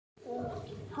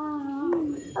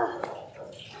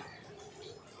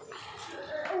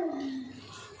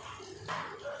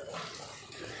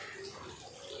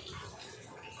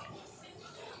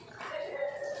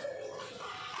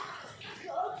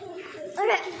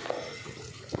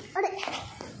अरे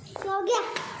क्या हो गया?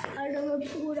 अरे मैं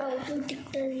पूरा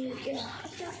टिकटर लेके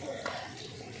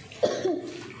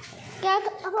क्या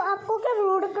अब आपको क्या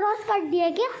रोड क्रॉस कर दिया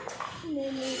क्या?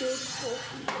 नहीं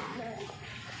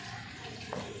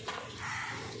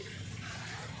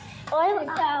और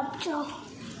आप जाओ।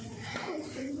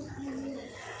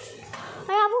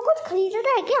 अरे आपको कुछ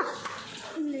खरीदना है क्या?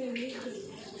 नहीं।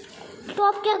 तो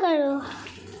आप क्या कर रहे हो?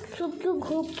 सब क्यों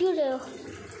घूम क्यों रहे हो?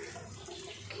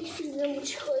 किसी ने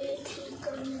मुझे ये ठीक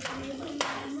करने के लिए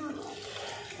बनाना।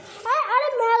 अरे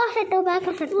मैं कर सकता हूँ, मैं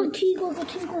कर सकता हूँ। ठीक हो तो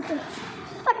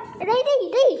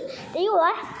नहीं हुआ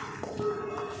है।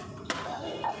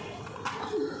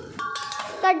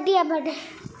 कर दिया मैंने।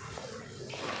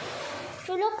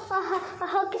 चलो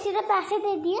किसी ने पैसे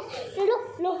दे दिए। चलो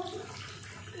लो।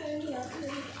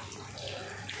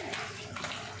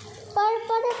 पर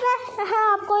मैं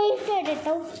आपको ही दे देता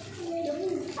हूँ।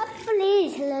 अब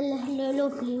प्लीज ले लो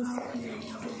प्लीज।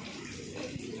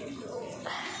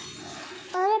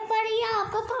 अरे पर ये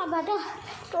आपका काम है ना,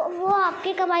 तो वो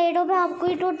आपके कमाई में आपको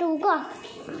ही तो दूंगा।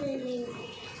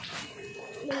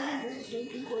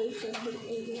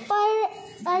 पर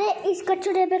अरे इस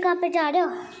कचड़े पे कहाँ पे जा रहे हो?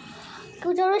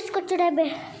 क्यों जा रहे हो इस कचड़े पे?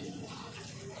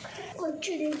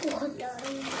 कचड़े को हटा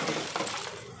रहे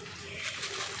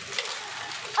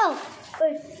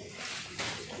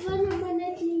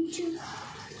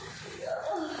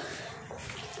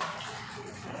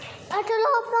चलो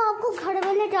अब मैं आपको घर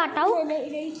में ले जाता हूँ।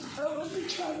 नहीं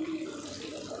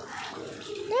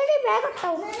मैं करता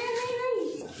हूँ।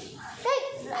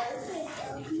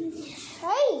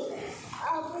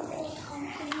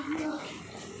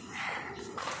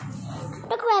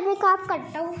 तक मैं भी काम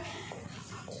करता हूँ।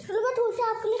 चलो मैं थोड़े से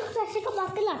आपके लिए पैसे कमा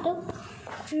के लाता हूँ।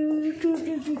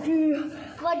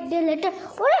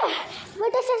 मैं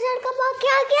 10,000 कमा के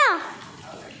आ गया।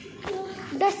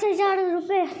 10,000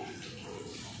 रुपये।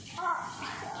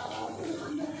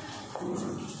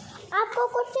 आपको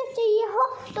कुछ चाहिए हो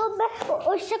तो मैं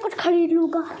उससे कुछ खरीद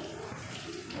लूँगा।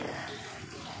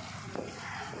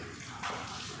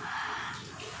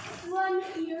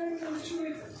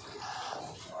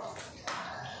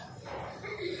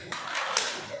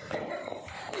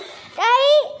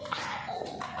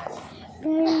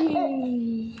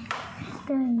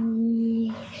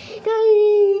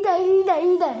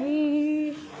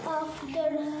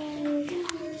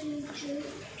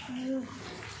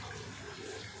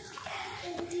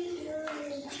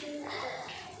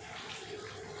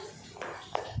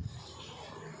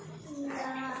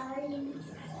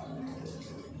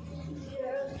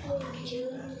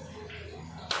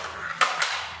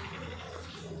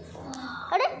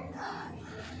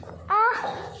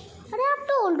 अरे आप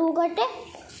तो ओल्ड हो गए।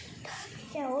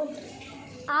 क्या ओल्ड?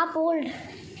 आप ओल्ड।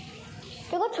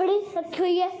 देखो छड़ी रखी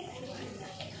हुई है।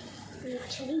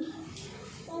 छड़ी?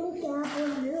 अरे क्या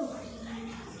बोल रहे हो?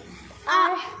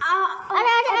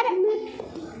 अरे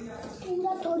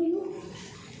पूरा थोड़ी हूँ।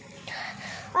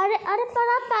 अरे पर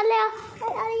आप पहले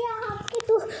अरे ये आपकी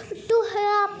टू है,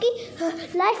 आपकी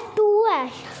लाइफ 2 है।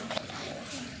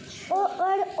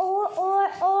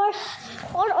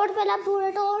 और पहले आप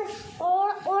पूरे तो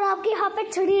और आपके यहाँ पे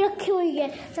छड़ी रखी हुई है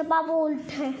जब आप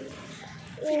बोलते हैं।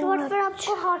 उसके बाद फिर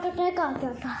आपको हार्ट अटैक आ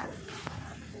जाता है।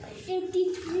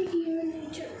 83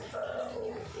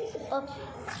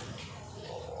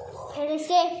 फिर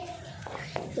से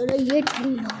चलो ये छड़ी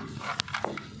लो।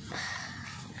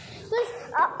 बस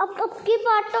अब की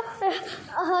बात तो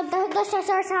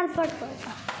 10,000 साल पर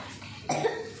पड़ता।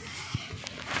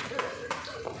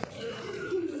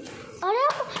 अरे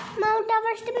आप माउंट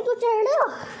एवरेस्ट पे क्यों चढ़ रहे हो?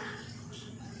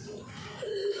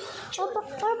 और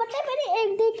पता है मेरी एक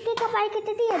दिन की कमाई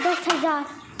कितनी है? 10,000।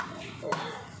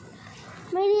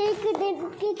 मेरी एक दिन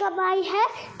की कमाई है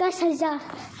 10,000।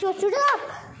 सोच रहे हो आप?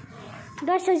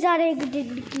 10,000 एक दिन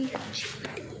की।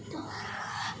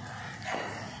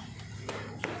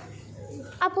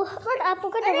 आपको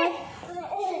क्या कमाई?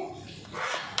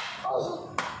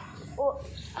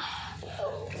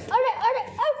 अरे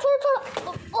छोड़ो।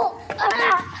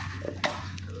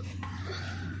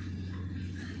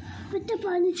 कितना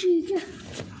पानी चाहिए क्या?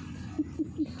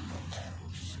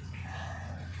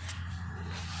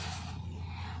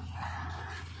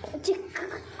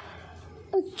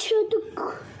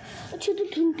 अच्छा तो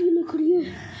ठंडी लकड़ी है।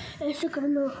 ऐसा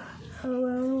करना।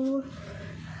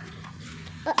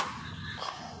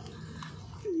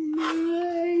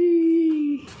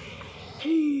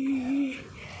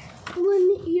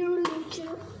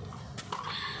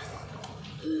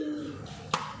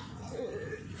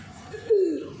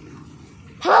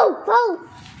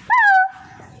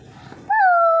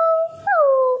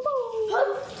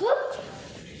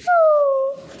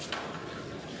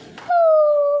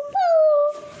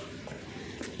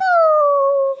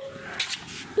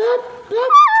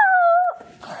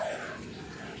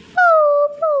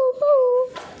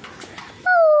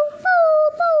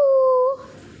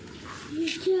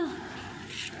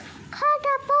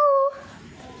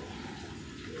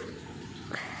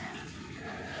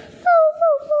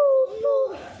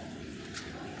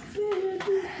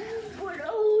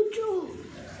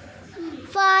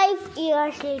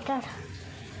 much later.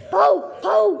 Pow!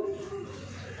 Pow!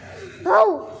 Pow!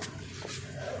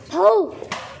 Pow!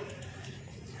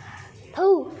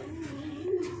 Pow!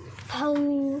 Pow!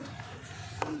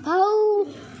 Pow!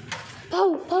 Pow!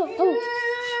 Pow!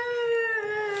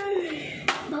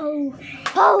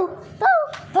 Pow! Pow!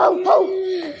 Pow! Pow!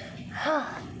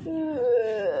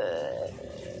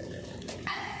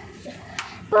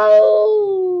 Pow! Pow!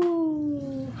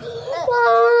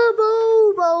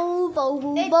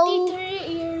 Bow! 83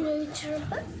 years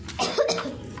later.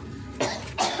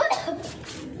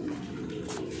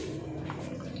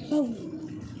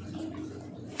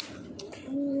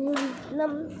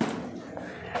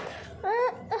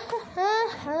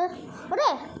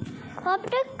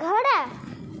 अरे घर है।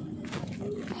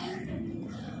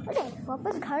 अरे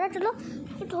वापस घर है। चलो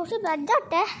तो थोड़ा से बैठ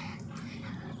जाते हैं।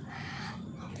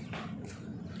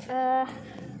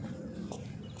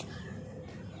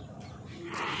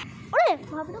 अरे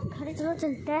वहाँ पे तो घर चलो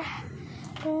चलते हैं।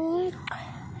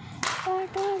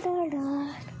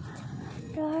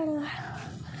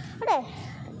 अरे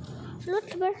चलो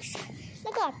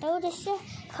लगाता हूँ जिससे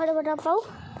घर बना पाऊँ।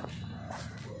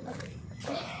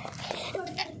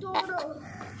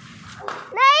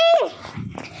 नहीं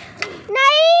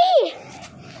नहीं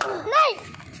नहीं,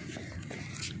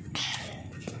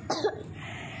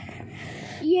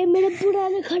 ये मेरे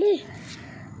पुराने खड़े।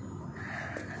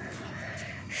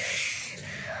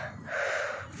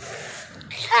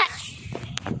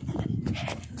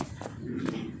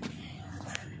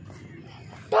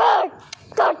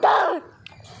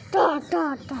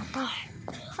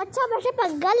 अच्छा वैसे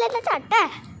पंगा लेना चाहता है।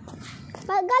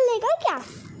 पंगा लेगा क्या?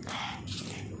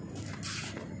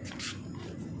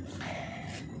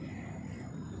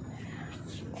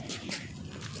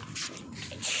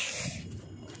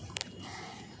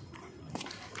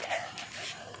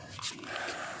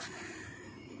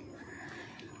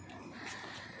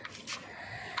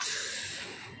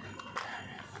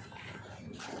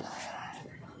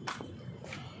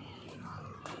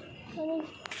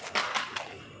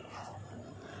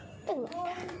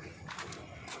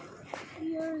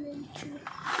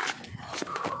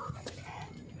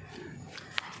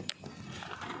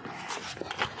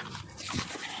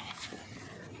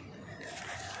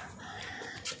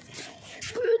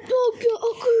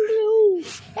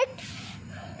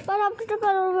 पर आपकी तो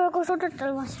मेरे को छोटा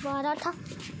तलवार से मारा था।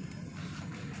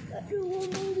 अरे वो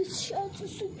मेरी शायद से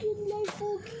सेकंड लाइफ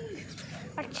होगी।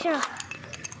 अच्छा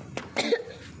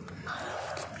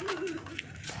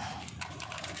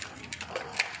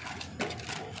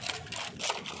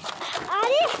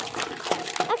अरे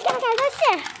अब क्या करना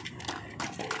है?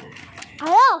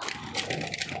 हेलो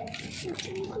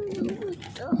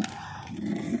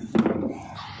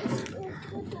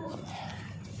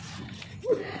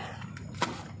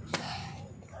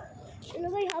चलो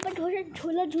मैं यहाँ पर थोड़ा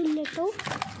झूला झूल लेता हूँ।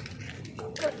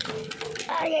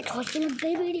 अरे थोड़ी लग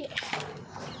गई मेरी।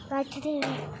 बैठते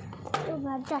तो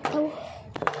बैठ जाता हूँ।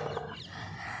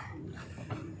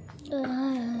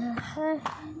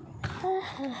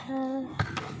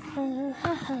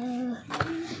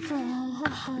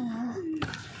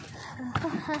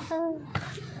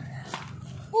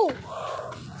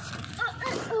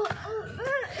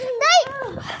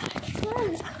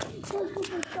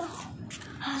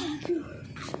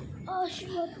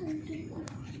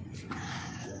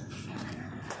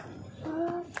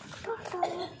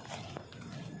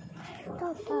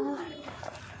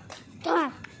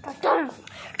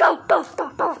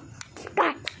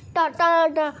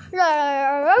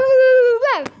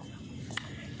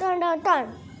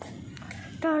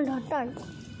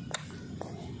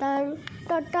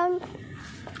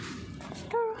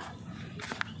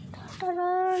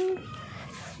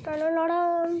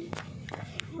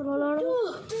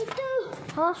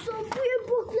 हाँ सब ये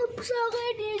मतलब सारे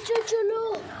नीचे चलो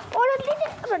और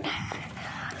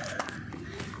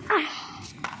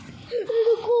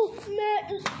देखो मैं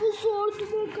इसको शॉर्ट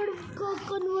में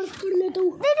कन्वर्ट कर लेता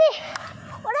हूँ। दीदी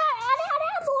अरे अरे अरे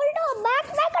बोल दो मैं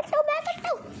करता हूँ मैं कर सकता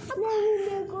हूँ।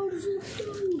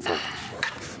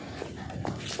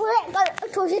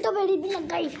 छोटी तो मेरी भी लग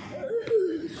गई।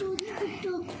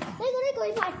 नहीं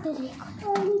कोई बात नहीं।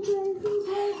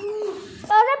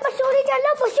 अरे पसूरी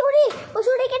चलो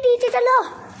पसूरी के नीचे चलो।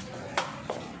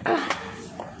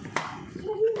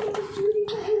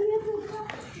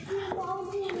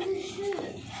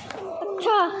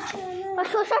 अच्छा और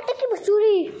सोसाइटी की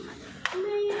मसूरी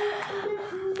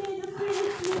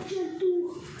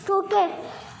ओके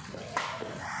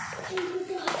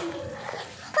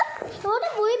तो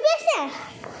वही बेस है।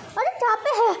 अरे जहाँ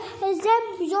पे है जब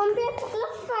ज़ॉम्बी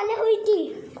पहले हुई थी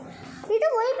ये तो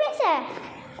वही बेस है।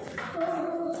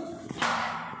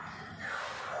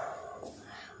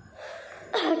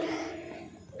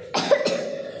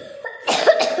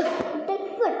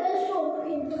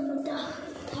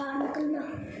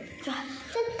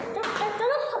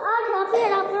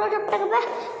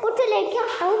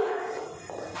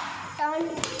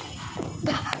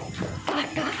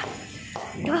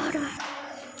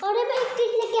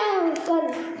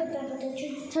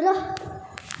 चलो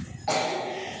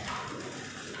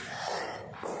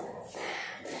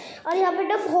और यहाँ पे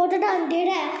तो बहुत ज़्यादा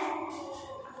अंधेरा है।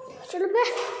 चलो मैं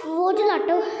वो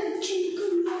जलाता हूँ।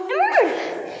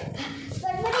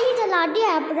 मैंने ये जला दिया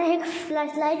है अपना एक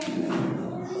फ्लैश लाइट।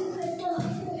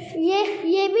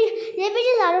 ये भी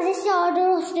जला रहा हूँ जिससे और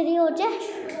रोशनी हो जाए।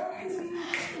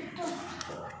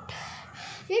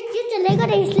 ये चलेगा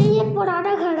नहीं इसलिए ये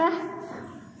पुराना घर है।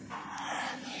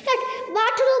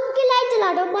 बाथरूम की लाइट जला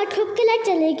दो, बाथरूम की लाइट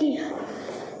चलेगी।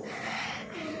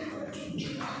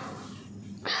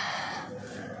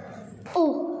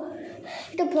 ओह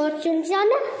तो बहुत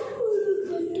सुनसान है।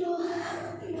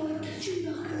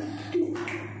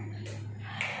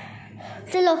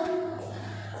 चलो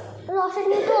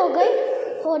रोशनी तो हो गई,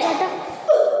 हो जाता।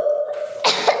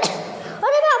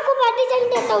 अरे मैं आपको पार्टी चल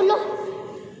देता हूँ। लो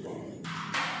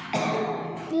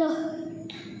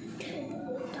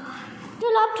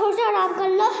चलो आप थोड़ा सा आराम कर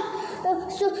लो,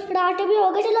 रात भी हो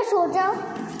गई। चलो सो जाओ।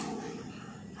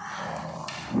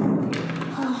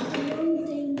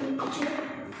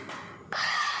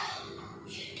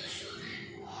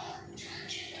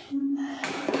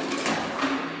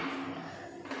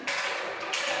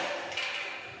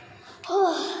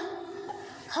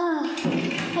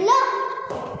 हेलो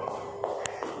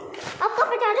आप कहाँ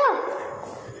पे जा रहे हो?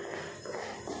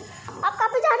 आप कहाँ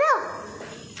पे जा रहे हो?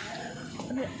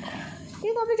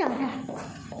 ये कहाँ पे जा रहा है?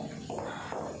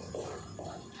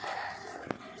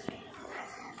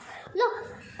 लो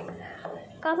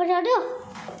कहाँ पे जा रहे हो?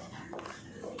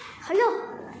 हेलो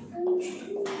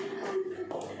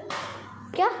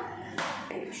क्या?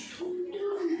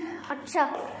 अच्छा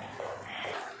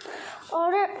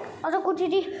और कुछ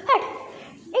नहीं। हट,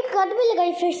 एक गन भी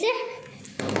लगाई फिर से।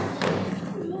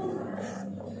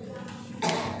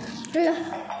 चलो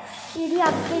ये भी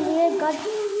आपके लिए गन।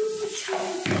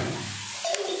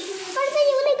 पर मैं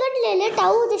ये वाली गन ले लेता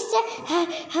हूँ जिससे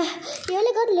ये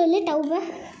वाली गन ले लेता हूँ मैं।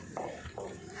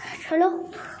 चलो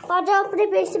आ जाओ अपने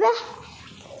पेज में।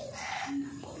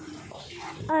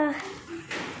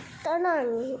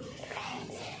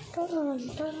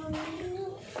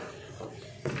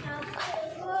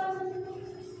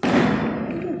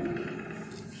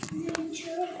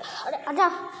 अरे आजा।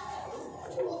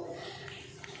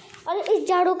 अरे इस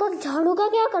झाड़ू का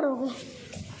क्या करोगे?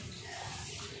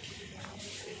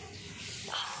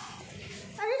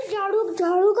 अरे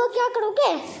झाड़ू का क्या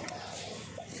करोगे?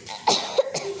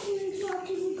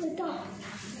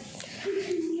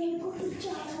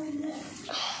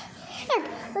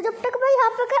 तो जब तक मैं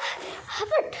यहाँ पे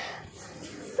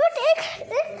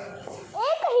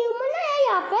एक ह्यूमन है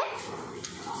यहाँ पे।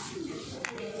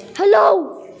 हेलो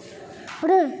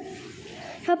अरे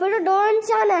यहाँ पे तो दो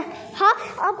इंसान है। हाँ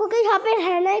आपको कहीं यहाँ पे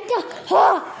रहना है क्या?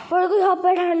 हाँ मेरे को यहाँ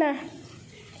पे रहना है।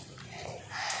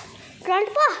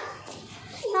 ग्रैंडपा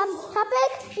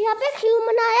यहाँ पे एक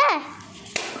ह्यूमन आया है।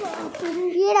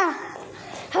 ये रहा।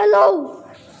 हेलो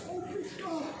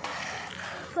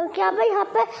क्या मैं यहाँ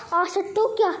पे आ सकता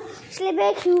हूँ क्या? इसलिए मैं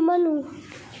एक ह्यूमन हूँ।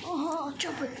 अच्छा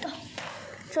बेटा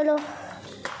चलो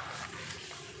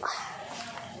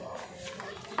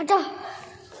अच्छा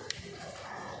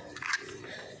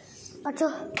अच्छा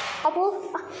अब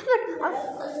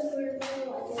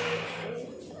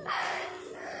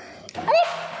अरे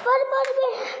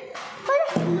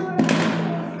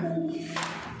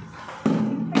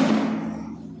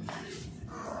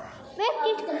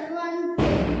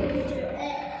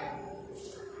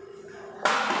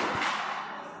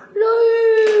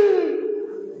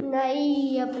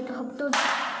नहीं अब तो हम तो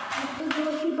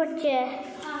दो ही बच्चे हैं।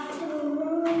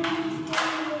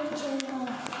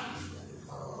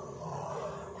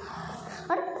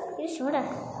 अरे ये सो रहा है,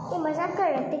 ये मजाक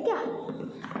कर रहे थे क्या?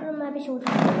 और मैं भी सो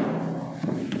रहा हूँ।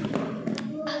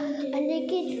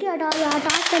 लेकिन इसकी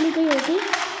आवाज़ चली गई होगी।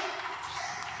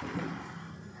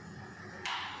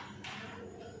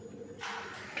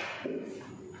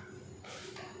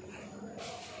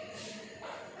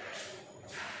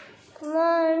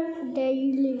 One day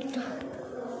later.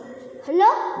 Hello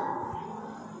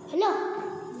hello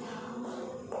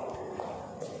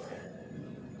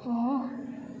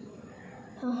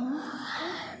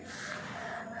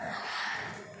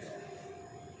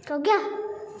तो क्या?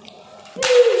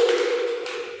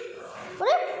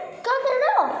 अरे क्या कर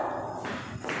रहे हो?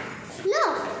 लो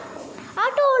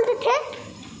आप तो बोलते थे।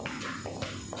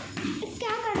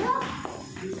 क्या कर रहे हो?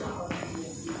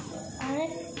 अरे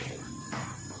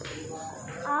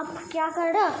आप क्या कर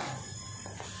रहे हो?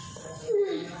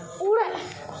 उड़ा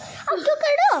आप क्यों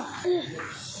कर रहे हो?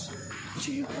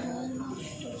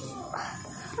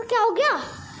 क्या हो गया?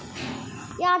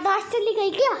 याददाश्त चली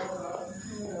गई क्या?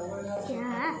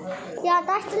 क्या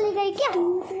याददाश्त चली गई क्या?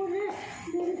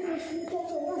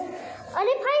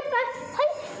 अरे भाई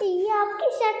ये आपकी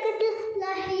सेकंड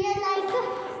लाइक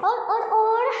और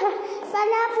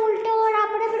पहले आप उल्टे और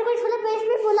आपने मेरे को इसमें पेज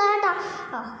में बुलाया था।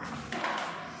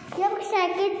 ये आपकी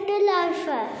सेकंड लाइफ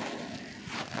है।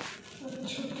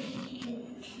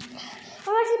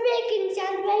 हमारे सिर्फ एक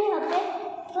इंसान है यहाँ पे,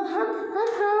 तो हम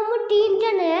 3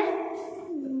 जने हैं।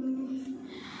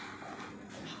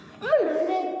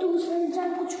 दूसरे इंसान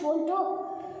कुछ बोल दो।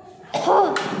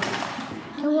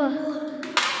 हुआ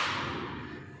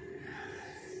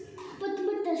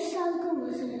 10 साल का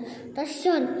मसला है। 10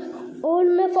 साल और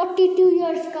मैं 42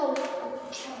 इयर्स का हूँ।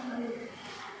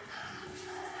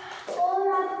 और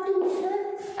आप दूसरे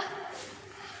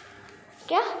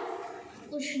क्या?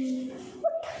 कुछ नहीं।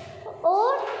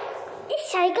 और इस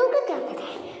साइकिल का क्या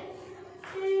करें?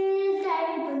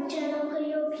 टायर पंचर हो गई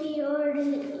होगी और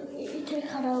इधर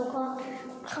खड़ा होगा।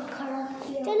 खड़ा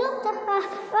किया। चलो तो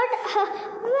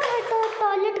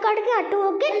टॉयलेट करके आटू।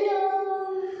 ओके?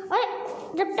 और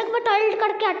जब तक मैं टॉयलेट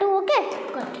करके आटू। ओके?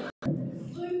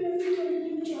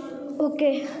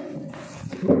 ओके।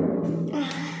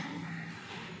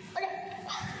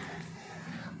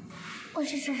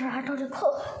 कोशिश से हटो। देखो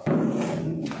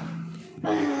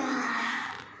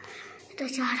तो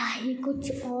सारा ही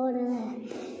कुछ और है।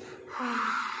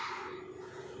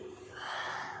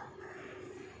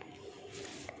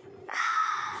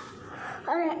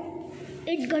 अरे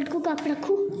इस गट को कहाँ पे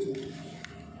रखूं?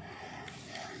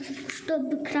 तो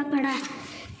बिखरा पड़ा है।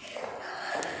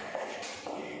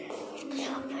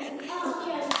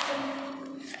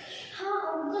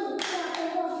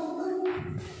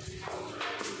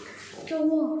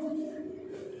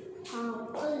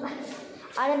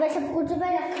 अरे मैं सब कुछ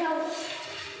में रख रहा हूँ।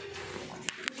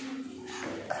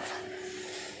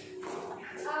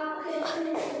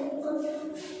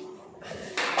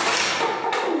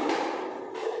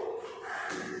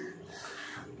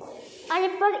 अरे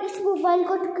पर इस मोबाइल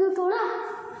को क्यों तोड़ा?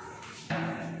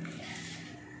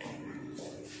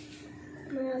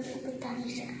 मैं आपको बता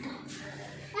नहीं सकता।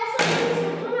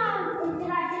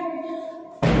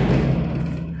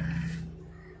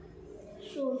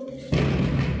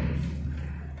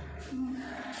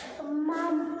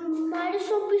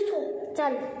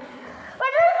 चल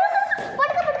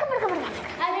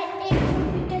अरे एक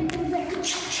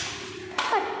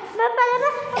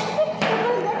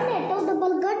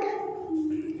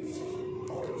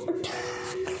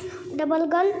डबल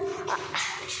गन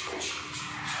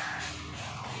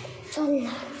चल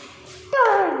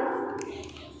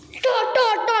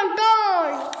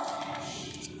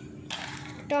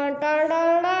turn turn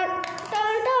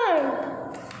turn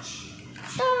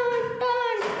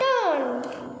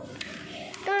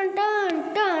turn turn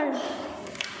turn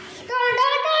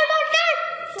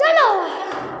चलो।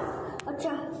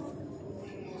 अच्छा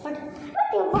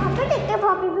वहाँ पे देखते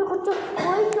वहाँ पे भी कुछ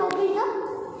कोई चौकी था।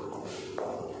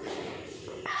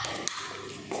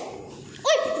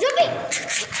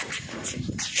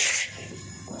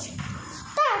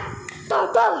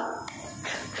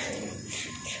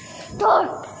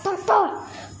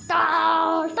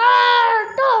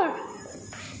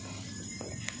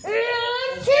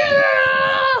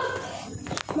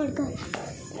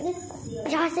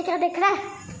 यहाँ से क्या देख रहा है?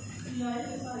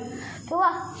 हुआ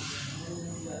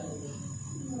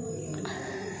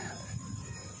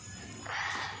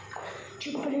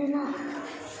चुप रहना।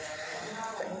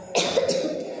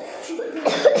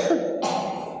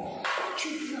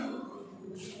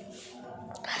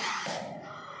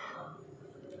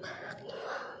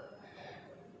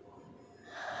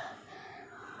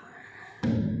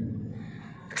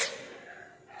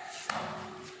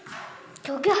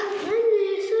 हो गया?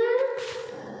 नहीं सर,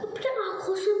 अपने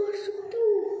आँखों से मार सकते हो।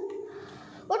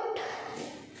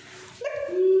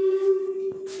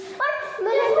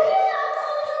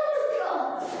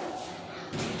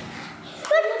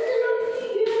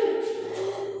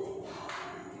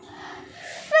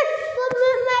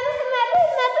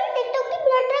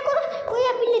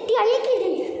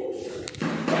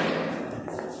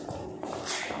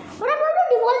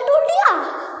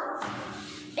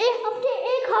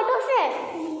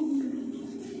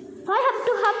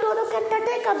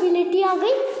 एबिलिटी आ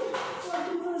गई।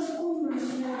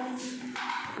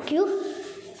 क्यों?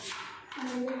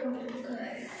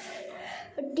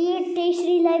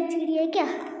 तीसरी लाइफ जीडी है क्या?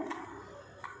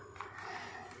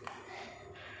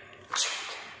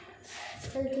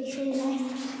 चल तीसरी लाइफ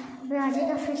में आ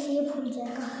जाएगा, फिर से ये भूल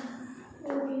जाएगा।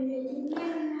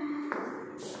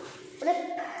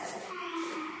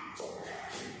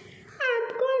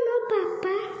 आपको नो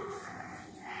पापा।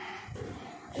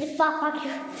 पापा की,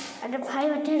 अरे भाई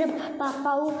तेरे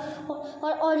पापा वो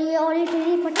और ये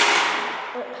तेरी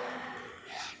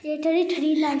ये तेरी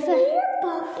 3 लाइफ है।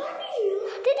 पापा नहीं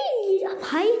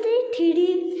तेरी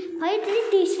भाई, तेरी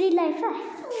तीसरी लाइफ है।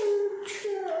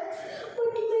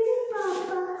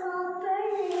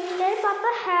 तेरे पापा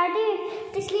है नहीं,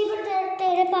 इसलिए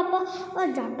तेरे पापा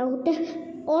और जाता होते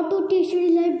और तू तीसरी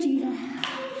लाइफ जी रहा है।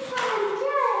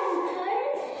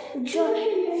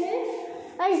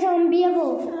 अरे ज़ॉम्बी है वो।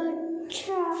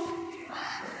 अच्छा।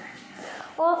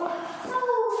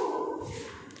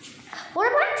 और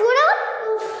बात छोड़ो,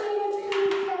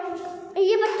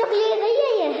 ये बच्चों के लिए नहीं है,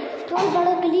 ये थोड़ा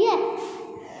बड़ों के लिए।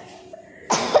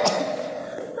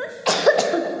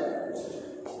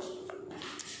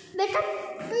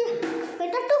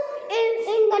 बेटा तू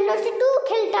इन गन्नों से तू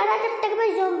खेलता रहा जब तक मैं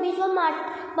ज़ॉम्बीज़ को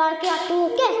मार के आता हूँ।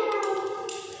 ओके?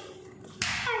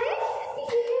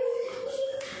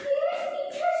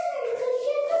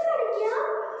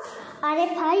 अरे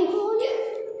भाई,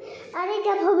 अरे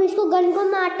जब हम इसको गन को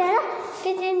मारते हैं ना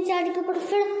कि 3-4 के ऊपर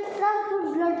फिर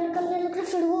ब्लड निकलने लगता,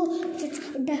 फिर वो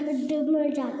मर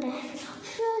जाता है।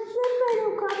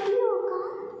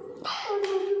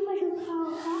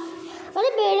 अरे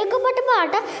मेरे को मत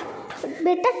मारना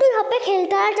बेटा, तू यहाँ पे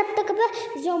खेलता है जब तक मैं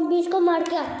ज़ॉम्बीज़ को मार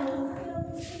के आता हूँ।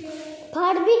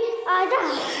 बाहर भी आ जा,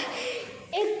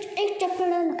 एक चप्पड़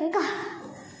लगेगा।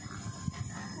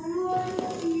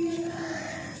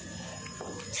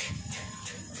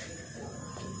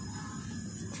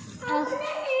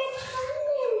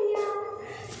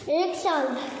 एक साल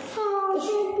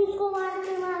को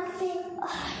मारते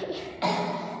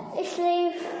इसलिए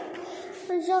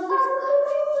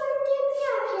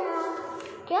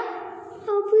क्या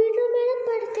अभी तो मेरे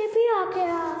पढ़ते भी आ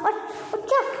गया।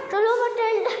 अच्छा चलो मैं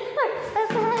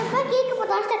केक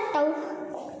बता सकता हूँ,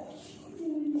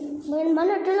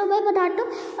 चलो मैं बताता हूँ।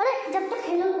 अरे जब तक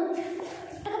खेलो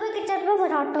तो मैं किचन में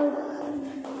बताता हूँ।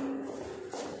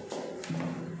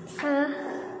 हाँ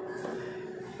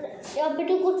यहाँ पे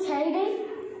तो कुछ है ही नहीं,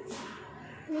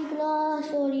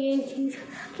 ग्लास और ये चीज़,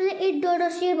 तो एक दोनों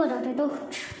से बताते तो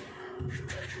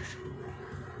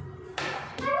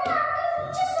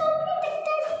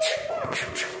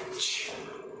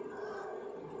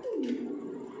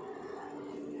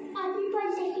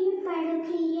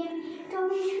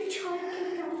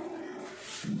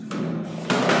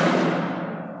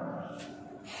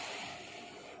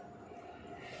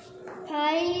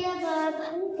भाई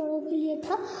बड़ों के लिए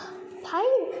था भाई,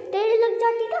 तेरे लग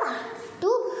जाती ना तू,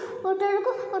 और तेरे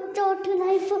को चौथी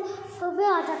लाइफ में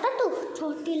आ जाता तू,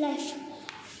 छोटी लाइफ।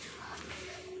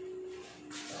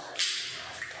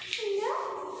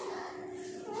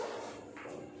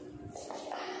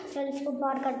 चल इसको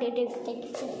बाहर कर देते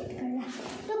करना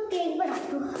तो केक बना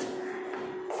दो।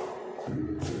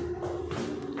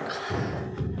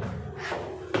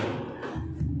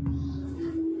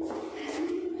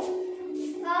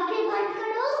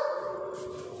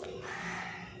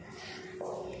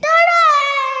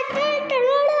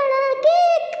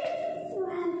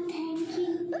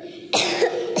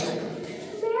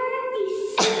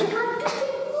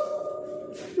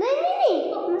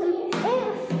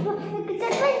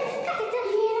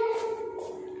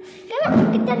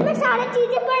 किचन में सारी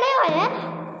चीजें पड़े हुए हैं,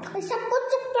 सब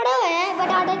कुछ पड़े हुए हैं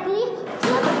बनाने के लिए।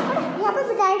 यहाँ पे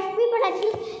बिदाइश भी बनाने के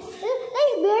लिए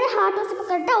नहीं, मेरे हाथों से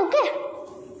पकड़ता हूँ क्या?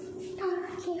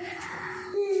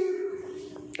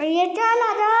 ये चल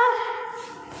आजा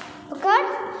पकड़।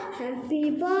 Happy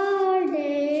birthday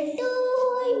to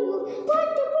you.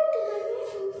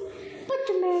 But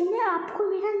मैंने आपको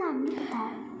मेरा नाम नहीं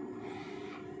बताया,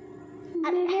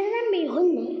 मेरा नाम मेहुल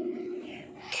नहीं,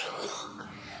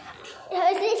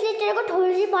 इसलिए तेरे को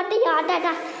थोड़ी सी बातें याद है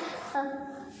ना,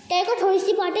 तेरे को थोड़ी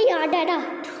सी बातें याद है ना।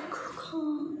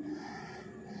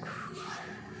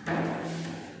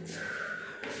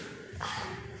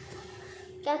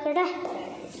 क्या कर रहा है?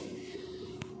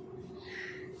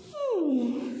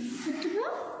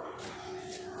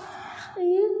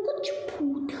 ये कुछ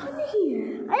फूटा नहीं है।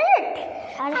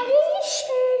 अरे ये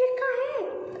शेर का है।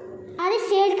 अरे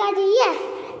शेर का नहीं है।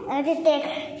 अरे देख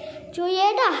जो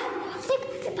ये ना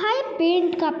भाई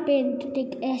पेंट का पेंट देख,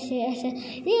 ऐसे ऐसे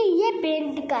ये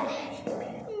पेंट का है।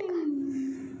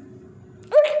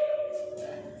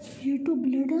 ये तो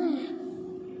ब्लड है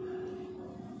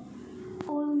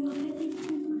और यहाँ पे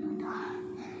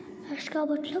इसका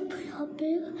मतलब यहाँ पे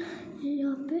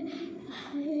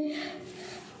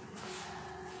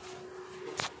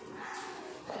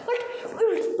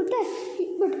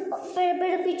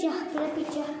मेरे पीछे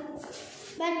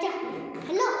बैठ जा।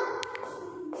 हेलो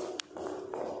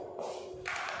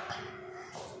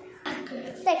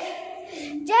देख,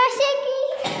 जैसे कि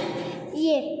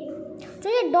ये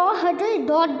ये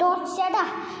डॉट डॉट से ना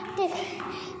देख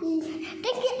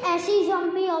ये ऐसी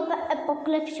ज़ॉम्बी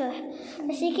एपोकलिप्स है।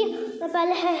 जैसे कि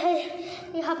पहले है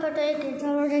यहाँ पर तो एक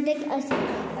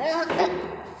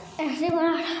ऐसे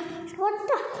बना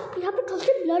यहाँ पे थोड़ी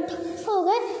सी ब्लड हो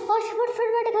गए और फिर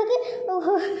मैं देखा कि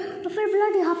फिर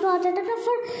ब्लड यहाँ पे आ जाता था,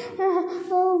 फिर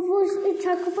वो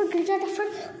इंसान के ऊपर गिर जाता, फिर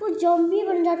वो ज़ॉम्बी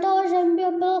बन जाता और ज़ॉम्बी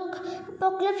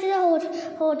एपोकलिप्स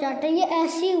हो जाता है। ये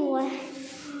ऐसे ही हुआ है।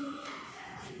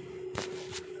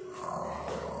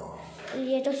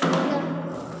 ये तो सुनिए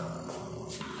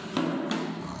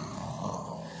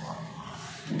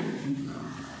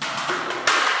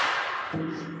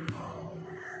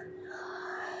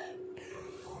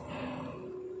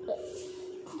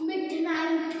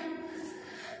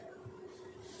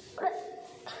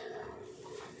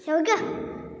क्या हो गया?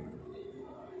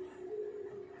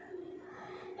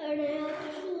 अरे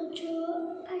सोचो,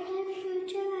 अरे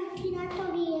फ्यूचर की रात हो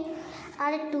गई है।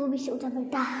 अरे तू भी सोचा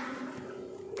बेटा।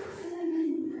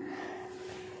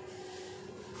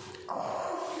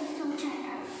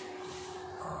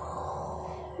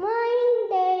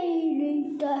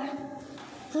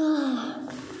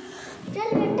 चल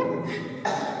बेटा।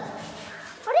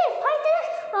 अरे भाई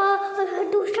तेरा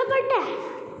दूसरा बर्थडे है।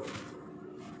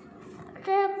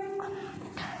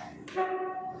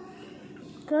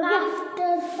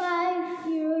 After 5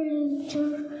 years later,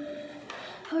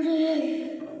 अरे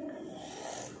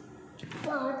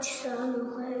 5 साल हो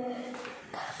गए।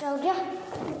 क्या हो गया?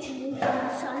 कुछ नहीं,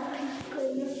 5 साल फिर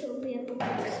सो भी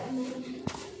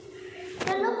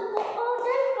चलो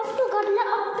अब तो कर ले,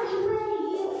 अब तो ये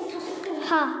उठा सकते हैं।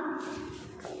 हाँ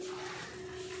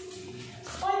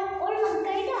और लग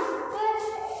गई ना,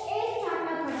 एक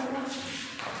जाना पड़ेगा।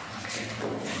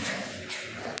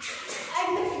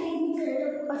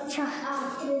 अच्छा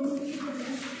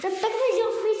जब तक मैं जो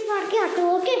पीस मार के आता हूँ।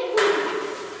 Okay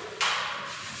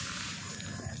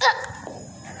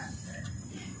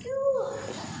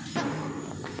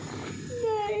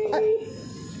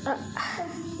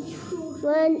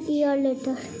One year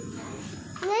later.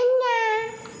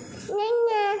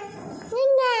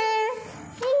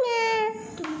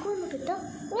 तुम कौन हो बेटा?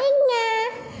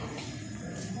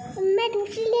 मैं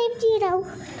दूसरी लाइफ जी रहा हूँ।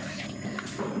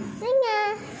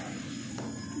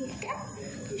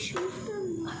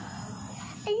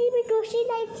 अरे मैं दूसरी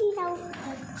लाइफ जी रहा हूँ।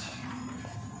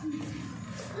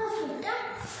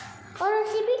 और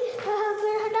ऐसे भी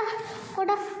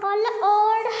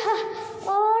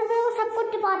और मेरे को सब कुछ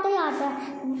बातें ही आता है।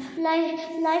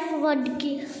 लाइफ वर्ड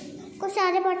की कुछ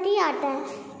सारे बातें ही आता है।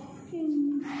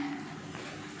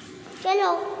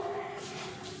 चलो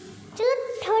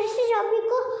थोड़ी सी ज़ॉम्बी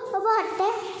को बांटते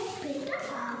हैं।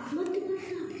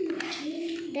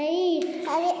 नहीं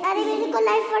अरे मेरे को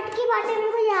लाइफ वर्ड की बातें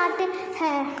मेरे को याद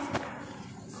है।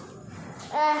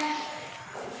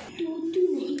 तू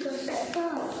नहीं कर सकता।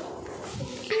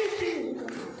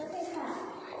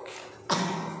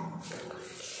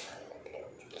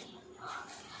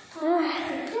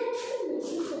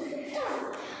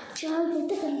 चल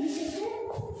बेटा कर भी सकते।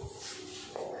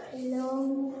 हेलो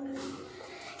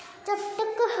जब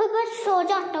तक मैं सो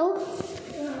जाता हूँ।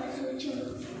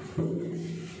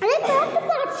 अरे तो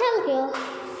 5 साल के हो?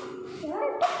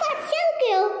 तो 5 साल के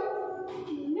हो?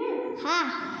 हाँ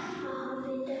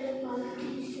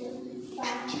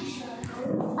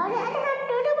अरे हम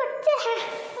दोनों बच्चे हैं,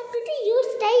 हम तुझे यूज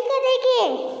नहीं करेंगे।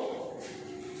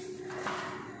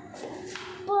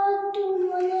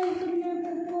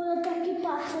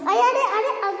 अरे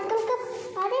अंकल का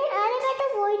अरे मैं तो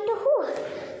वही तो हूँ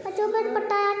जो मैंने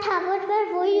बताया था, मैं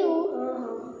वही हूँ।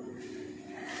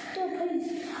 तो भाई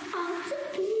आपसे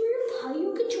तुम मेरे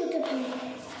भाइयों के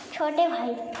छोटे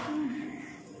भाई।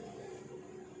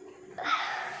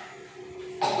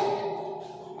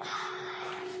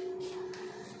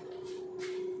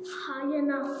 हाँ या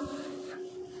ना?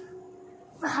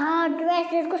 हाँ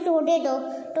वैसे इसको सोने दो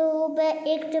तो मैं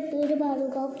एक चपेट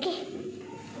मारूंगा। ओके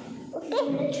छोटे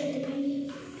भाई।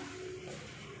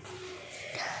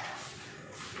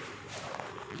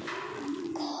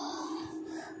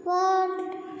 One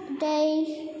day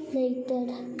later.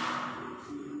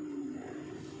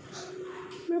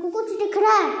 मेरे को कुछ दिख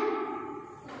रहा है।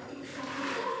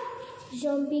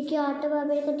 ज़ॉम्बी के आते हुए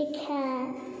मेरे को दिख रहा है।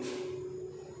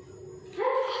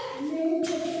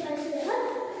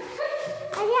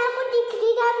 अरे आपको दिख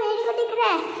नहीं रहा, मेरे को दिख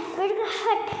रहा है। मेरे को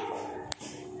हट।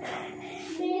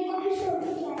 मेरे को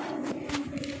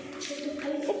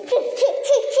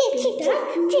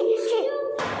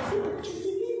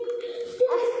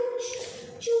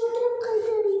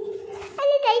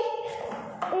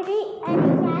भी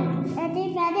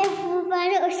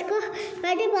मैंने उसको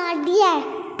मार दिया है।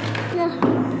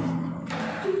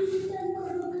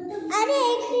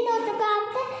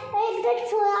 प्रेसिडेंट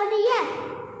सोया नहीं है,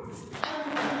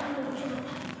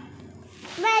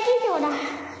 मैं नहीं सो रहा।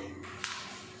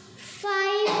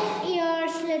 5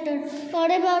 years later,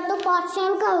 थोड़े बहुत तो 5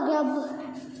 साल का हो गया अब।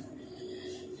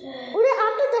 उन्हें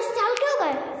आप तो 10 साल के हो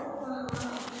गए।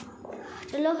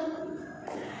 चलो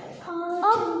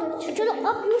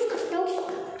अब यूज करता हूँ।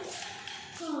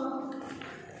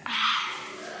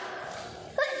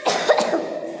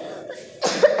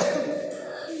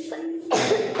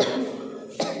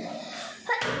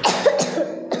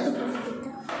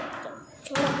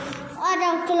 आ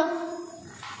जाओ चलो।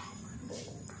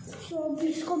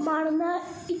 24 को मारना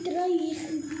इतना ही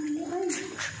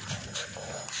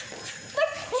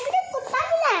कुत्ता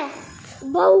मिला है।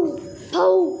 भाऊ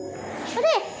भाऊ,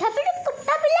 अरे हैप्पी ने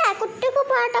कुत्ता मिला है, कुत्ते को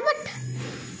मारना मत।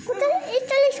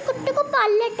 चल इस कुत्ते को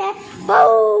पाल लेते हैं।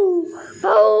 भाऊ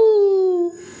भाऊ,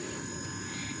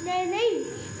 नहीं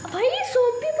भाई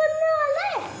ज़ॉम्बी बनने वाला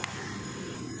है।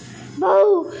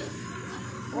 भाऊ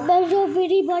मैं ज़ॉम्बी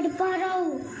नहीं बन पा रहा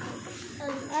हूँ।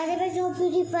 अरे मैं ज़ॉम्बी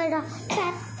नहीं बन रहा।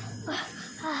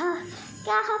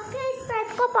 क्या हम इस पेट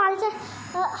को पाल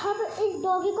सकते, हम इस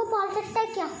डॉगी को पाल सकते हैं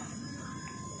क्या?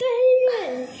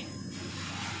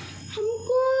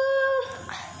 हमको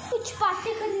कुछ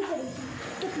बातें करनी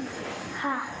पड़ेगी।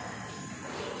 हाँ,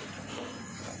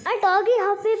 और डॉगी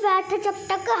हम भी बैठे जब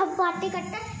तक हम बातें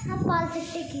करते हैं, हम पाल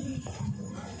सकते कि नहीं।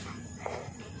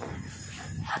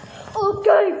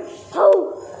 ओके हो,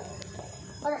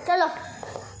 और चलो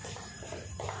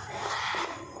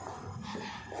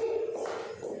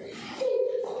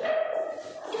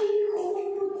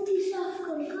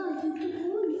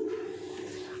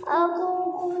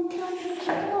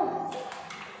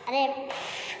अरे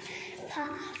हाँ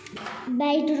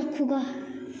मैं ही तो रखूँगा।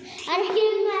 अरे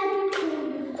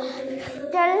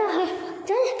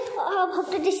चल अब हम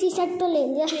तो जिस सेट तो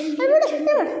लेंगे। अब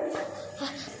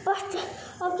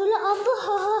चलो अब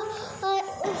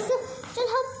चल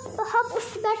हम उस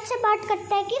बैट से बात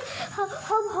करते हैं कि हम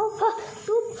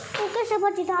तू कैसे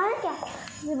समझदार है क्या?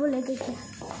 ये बोलेगे क्या?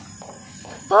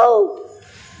 भाऊ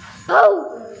भाऊ,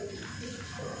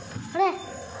 अरे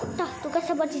तू कैसे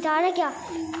समझदार है क्या?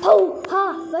 भाऊ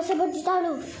हाँ मैं समझदार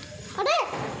हूँ। अरे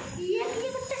ये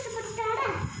कुत्ता समझदार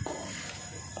है।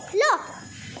 लो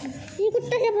ये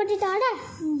कुत्ता समझदार है।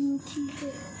 ठीक है,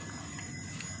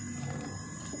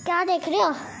 क्या देख रहे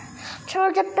हो?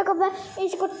 छोड़, जब तक मैं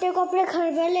इस कुत्ते को अपने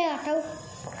घर में ले आता हूँ।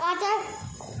 आजा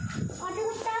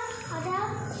कुत्ता आजा।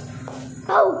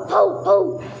 भाऊ भाऊ भाऊ,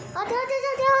 आजा।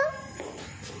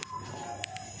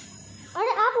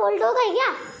 अरे आप ओल्ड हो गए क्या?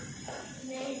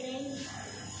 नहीं।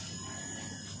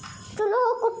 चलो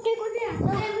कुत्ते को ले आता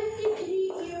हूँ।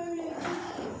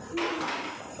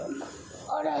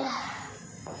 अरे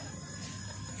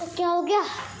तो क्या हो गया?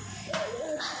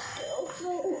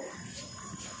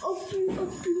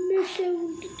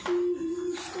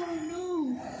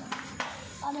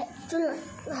 अरे चलो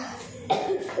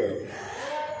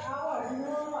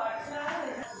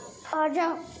आ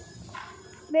जाओ,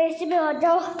 बेस में आ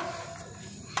जाओ।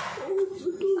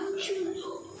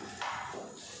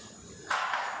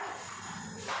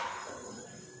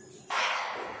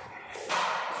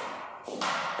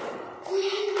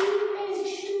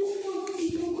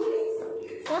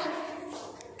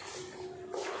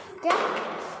 क्या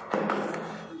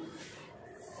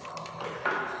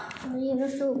ये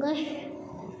बस हो गए।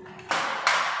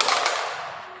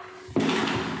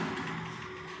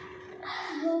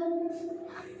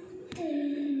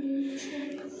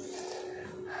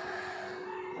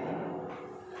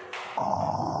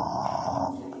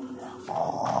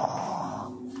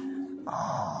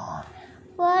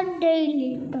 One day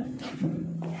later.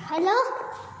 हेलो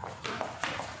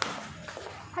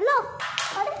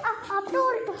अरे आप तो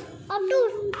ओल्ड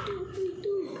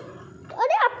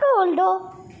हो।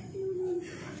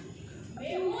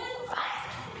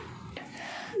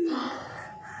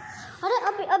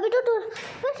 अरे अभी तो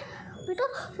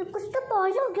सब कुछ तो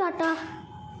पॉज हो गया था।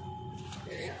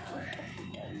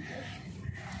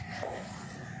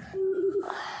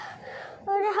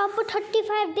 और हम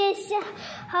 35 डेज से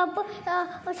हम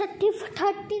 35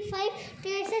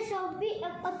 डेज से ज़ॉम्बी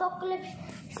अपोकलिप्स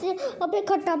से अभी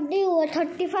ख़त्म नहीं हुआ।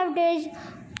 35 डेज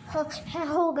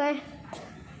हो गए।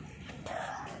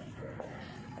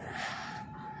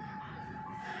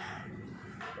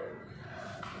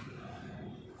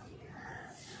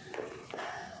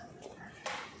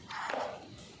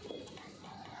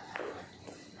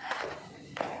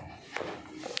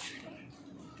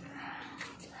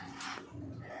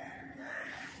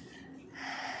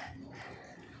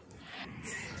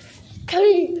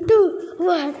 Three, 2,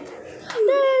 1.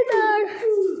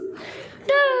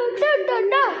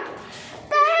 Da.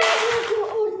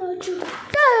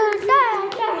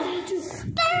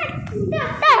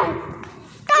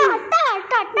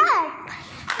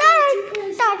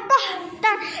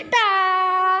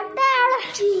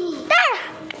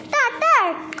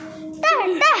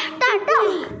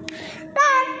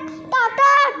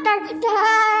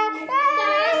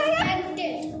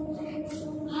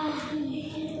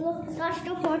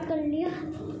 बहुत कर लिया।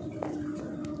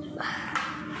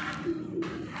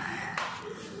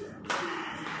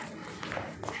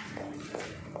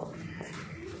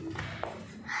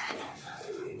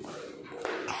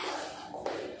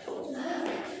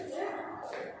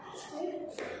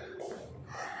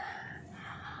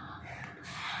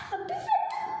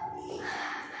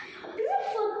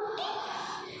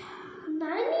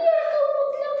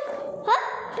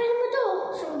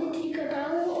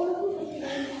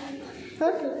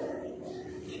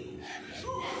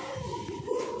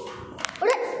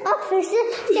 अब फिर से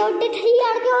 73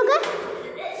 यार क्या होगा?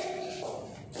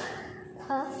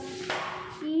 हाँ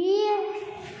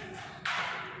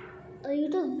ये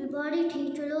तो बीमारी थी।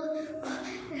 चलो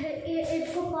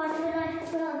इसको पार्ट में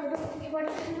बना दे दो, बट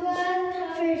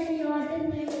फिर से याद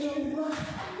नहीं होगा।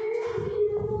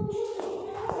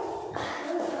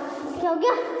 क्या हो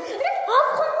गया?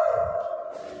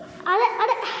 अरे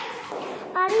अरे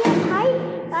अरे भाई,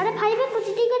 अरे भाई मैं कुछ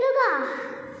नहीं करूँगा,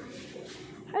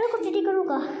 अरे कुछ नहीं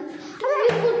करूँगा।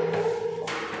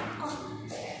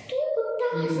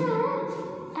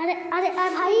 अरे अरे अरे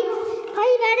भाई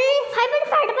भाई मैंने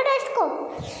पैड बना इसको।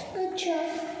 अच्छा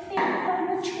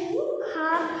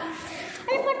हाँ।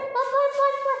 अरे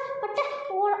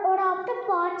और आपने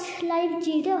 5 लाइफ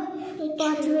जी ना,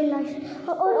 5वें लाइफ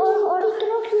और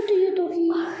इतना क्यों चाहिए तो कि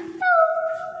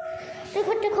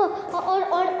देखो देखो और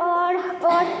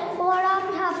आप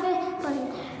यहाँ पे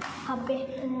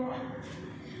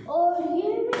और ये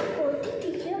होती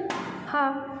ठीक है।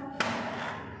 हाँ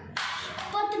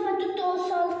पता मैं तो 2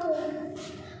 साल का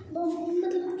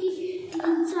मतलब कि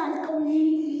 3 साल का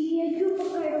ये क्यों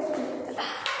पकड़ रहे?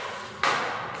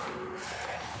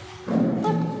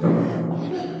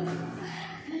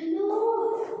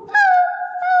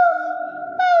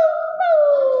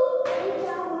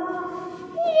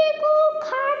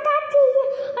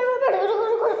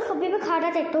 खाना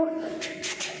दे तो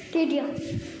दे दिया।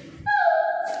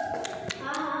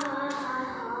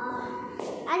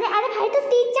 अरे अरे भाई तो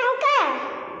 3 साल का है।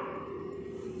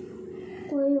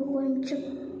 कोई मुझसे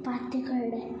बातें कर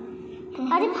रहे।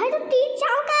 अरे भाई तो 3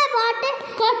 साल का है, बातें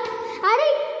कट। अरे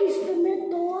इसमें मेरे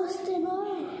दोस्त है ना,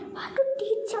 भाई तो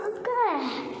 3 साल का है।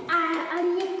 अरे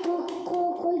ये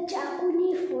कोई चाकू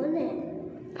नहीं फोन है।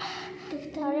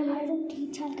 अरे भाई तो 3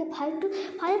 साल का भाई तो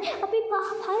भाई अभी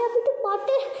तो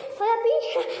बातें भाई अभी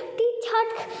 3 साल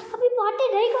अभी बातें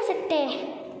नहीं कर सकते।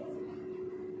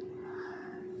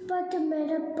 पर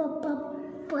मेरे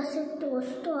पापा से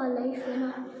दोस्त तो अलग है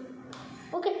ना।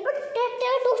 ओके पर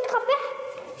तेरा दोस्त कहाँ पे?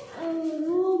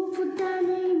 वो पता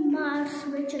नहीं, मार्स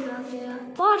में चला गया।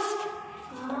 मार्स?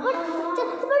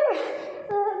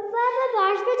 मैं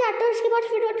मार्स में जाता हूँ, उसके बाद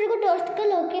फिर मैं तेरे को दोस्त का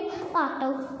लेके आता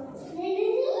हूँ।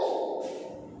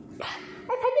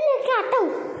 भाई मैं लेके आता हूँ।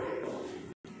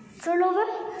 चलो मैं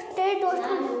तेरे दोस्त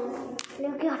को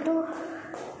लेके आता हूँ।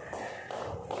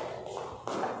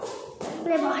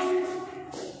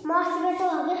 मार्स में तो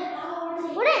आ गए।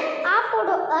 अरे आप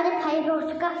फोटो, अरे भाई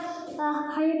दोस्त का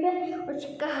भाई पे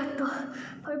उसका तो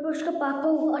भाई पे उसका पापा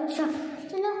हुआ। अच्छा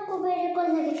चलो को मेरे को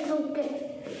लेके चलो के।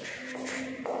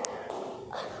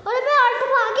 अरे मैं ऑटो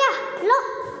में आ गया। लो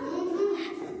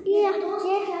ये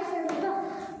क्या कर रहा?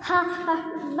 हाँ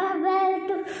मैं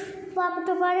तो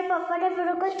तुम्हारे पापा ने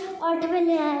मेरे को ऑटो में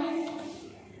ले आया।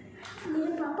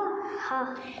 मेरे पापा? हाँ।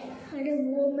 अरे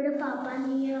वो मेरे पापा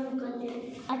नहीं है, अंकल है।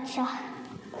 अच्छा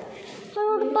तो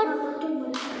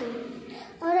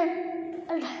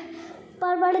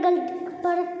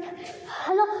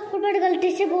मैंने गलती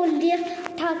से बोल दिया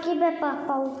था कि मैं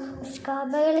पापा हूँ उसका।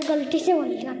 मैंने गलती से बोल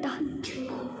दिया था।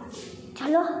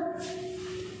 चलो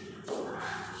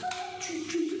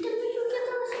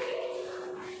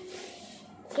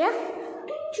क्या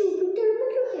जुपिटर में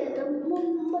क्यों गया था?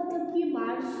 मतलब कि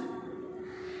मार्स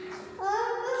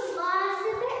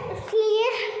में इसलिए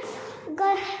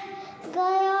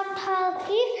गया था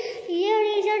कि ये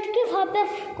रीजन कि वहाँ पे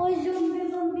कोई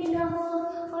ज़ॉम्बी ना हो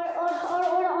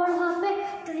और वहाँ पे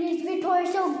ट्रीज भी थोड़े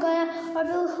से उग गया और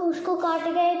उसको काट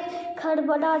के एक घर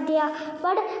बना दिया।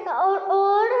 बट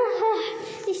और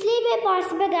इसलिए मैं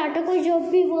पास में गया था, कोई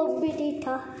ज़ॉम्बी वो भी नहीं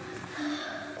था।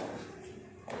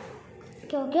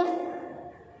 क्या हो गया?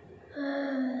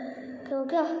 क्या हो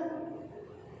गया?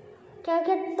 क्या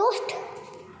क्या दोस्त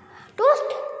दोस्त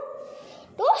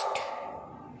दोस्त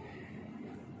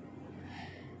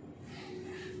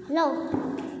हेलो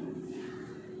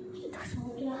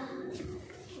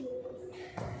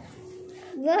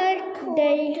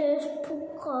बर्थडे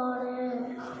पुकारे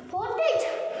वोल्टेज।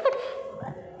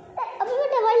 अभी मैं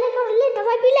दवाई लेकर ले,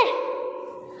 दवाई पी ले,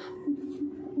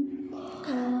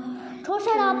 थोड़ा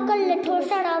सा आराम कर ले, थोड़ा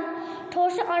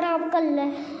सा आराम कर ले,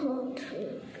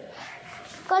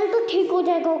 कल तो ठीक हो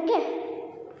जाएगा। ओके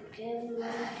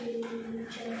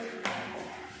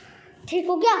ठीक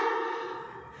हो गया?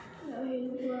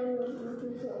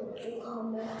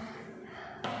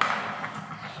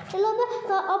 चलो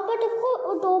अब मैं तुमको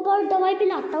 2 बार दवाई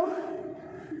पिलाता हूँ।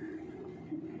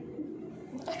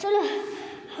 चलो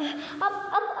अब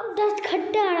 10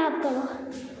 घंटे आराम करो।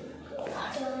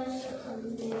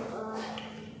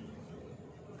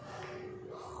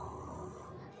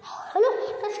 हेलो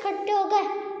 10 घंटे हो गए।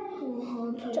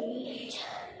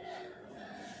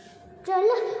 चल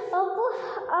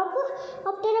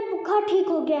अब तेरा बुखार ठीक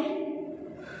हो गया।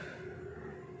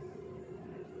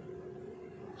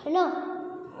 हेलो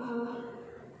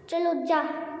चलो जा,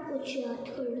 कुछ याद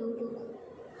कर लो।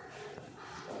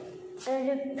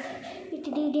 अरे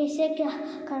इतनी देर से क्या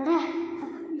कर रहा है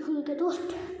के दोस्त?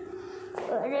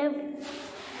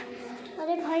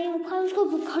 अरे भाई बुखार, उसको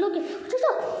बुखार हो गया।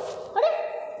 अरे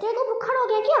तेरे को बुखार हो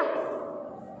गया क्या?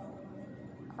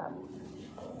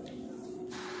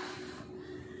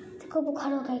 को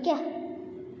बुखार हो गया क्या?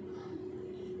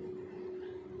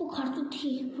 बुखार तो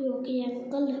ठीक भी हो गया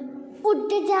अंकल। उठ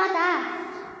जाता,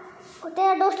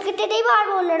 तेरा दोस्त कितने देर बार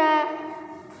बोल रहा है।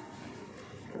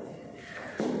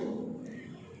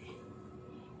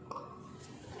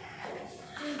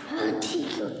 हाँ ठीक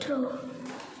है, उठो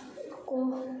को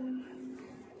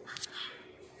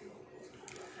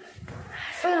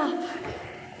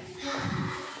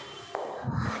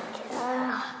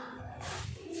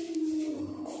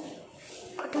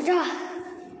जा।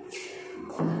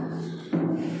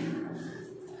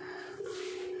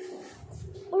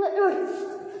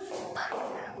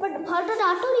 फालतू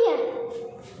डांट रही है।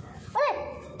 अरे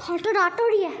फालतू डांट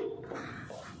रही है।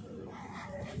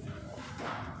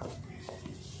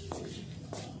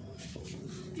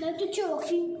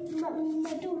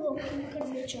 मैं तो वॉकिंग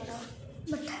करने जा रहा हूँ।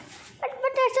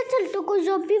 बट ऐसा चल, तो कोई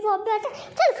जॉब भी वहाँ पे आता।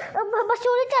 चल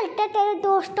मसूरी चलते हैं, तेरे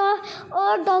दोस्त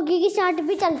और डॉगी के साथ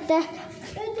भी चलते हैं।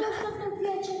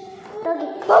 डॉगी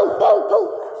भाऊ भाऊ भाऊ,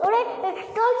 अरे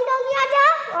डॉगी आजा।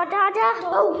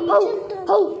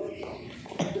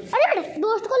 अरे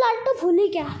दोस्त को लाल तो भूल ही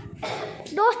क्या।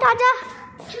 दोस्त आजा।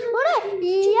 अरे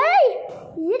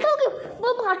ये डॉगी वो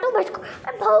मारो बस को।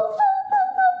 भाऊ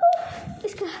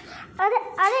इसका अरे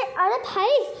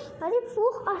भाई,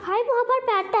 भाई वहाँ पर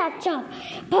बैठता है। अच्छा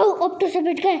भाऊ अब तो सब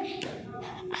बैठ गए।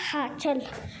 हाँ चलो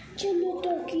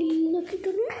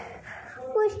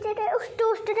तो उस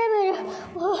दोस्त ने मेरे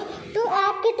तो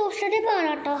आपके दोस्त ने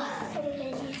मारा था।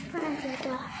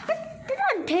 तेरा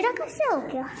अंधेरा कैसे हो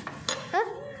गया?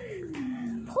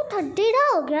 बहुत अंधेरा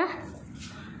हो गया।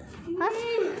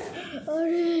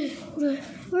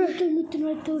 अरे तुम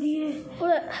इतना दूरी है,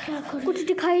 कुछ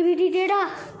दिखाई भी नहीं दे रहा।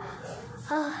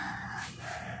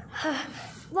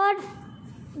 1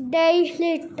 day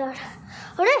later,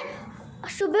 अरे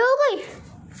सुबह हो गई।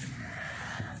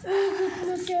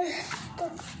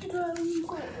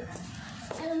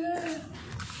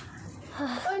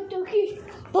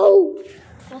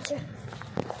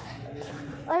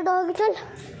 अरे डॉगी चल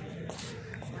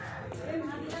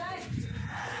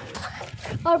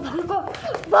और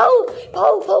भाऊ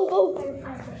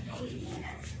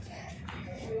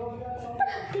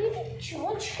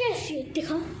चोच कैसी है?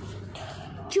 दिखा,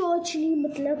 चोच नहीं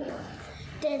मतलब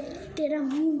तेरा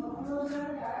मुंह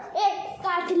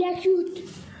काट लिया क्यूट।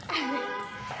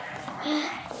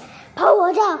 भाऊ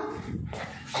हो जा।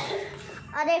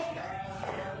 अरे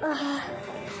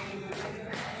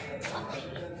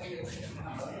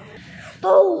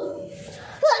भाऊ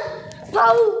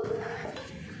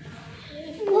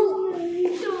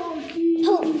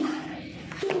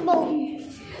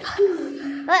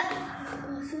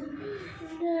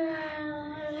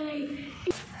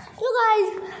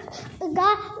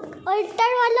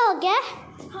इंटर वाला हो गया।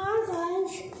 हाँ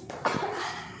गाइस,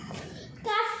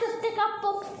 का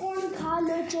पॉपकॉर्न खा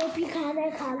लो, जो भी खाना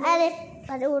है खा लो।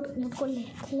 अरे उनको ले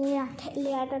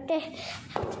आते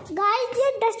गाइस। ये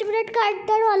 10 मिनट का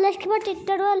इंटरवल, इसके बाद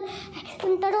इंटरवल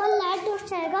लाइट हो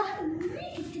जाएगा।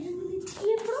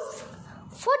 ये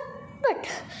बट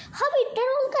हम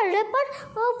इंटरवल करने पर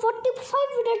 45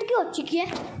 मिनट की हो चुकी है।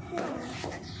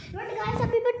 बट गाइस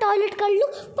अभी मैं टॉयलेट कर लूँ,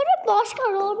 पर मैं पॉज कर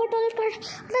रहा हूँ। मैं टॉयलेट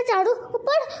करना चाह रहा हूँ,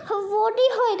 पर वो नहीं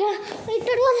होएगा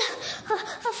इंटरवल।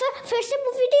 फिर से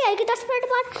मूवी नहीं आएगी, 10 मिनट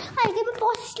बाद आएगी। मैं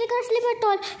पॉज इसलिए मैं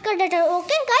टॉयलेट करना चाह रहा हूँ।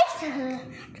 ओके गाइस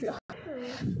चलो।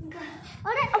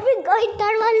 अरे अभी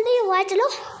इंटरवल नहीं हुआ है, चलो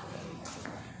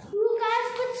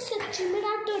सच्ची में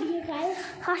रात हो रही है गाइस।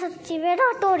 हाँ सच्ची में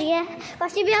रात हो रही है।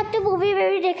 वैसे भी आप तो मूवी में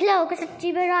भी देख लिया होगा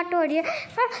सच्ची में रात हो रही है।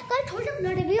 पर कल थोड़ा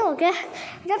ब्लड भी हो गया।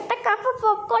 जब तक आपको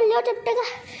पॉपकॉर्न लियो तब तक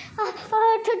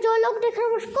जो लोग देख रहे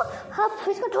हैं उसको आप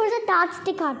इसको थोड़ा सा डांस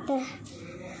दिखाते हैं।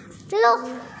 चलो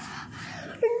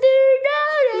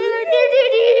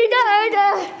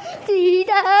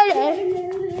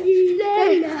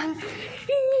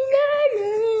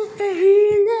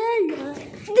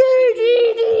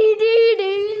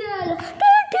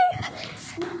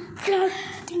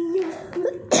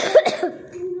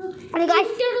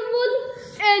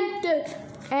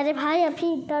अरे भाई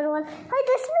अभी इंटरवल भाई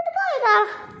 10 मिनट का आएगा।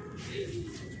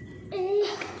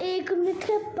 एक मिनट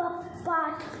के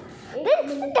बाद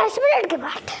 10 मिनट के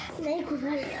बाद नहीं गुजर।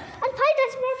 अरे भाई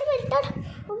 10 मिनट में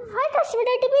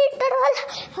इंटरवल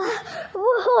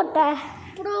वो होता है।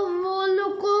 तो वो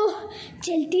लोग को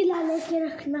जल्दी लाने के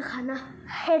रखना खाना।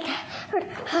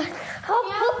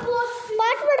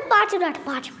 5 मिनट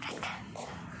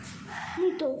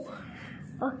नहीं तो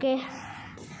ओके।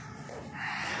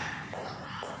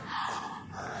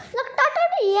 लगता तो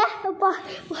नहीं है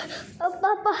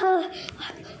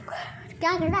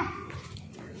क्या करना है।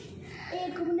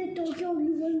 1 मिनट हो गया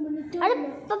 1 मिनट। अरे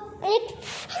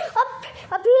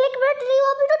अभी 1 मिनट नहीं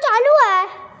हुआ अभी तो चालू है।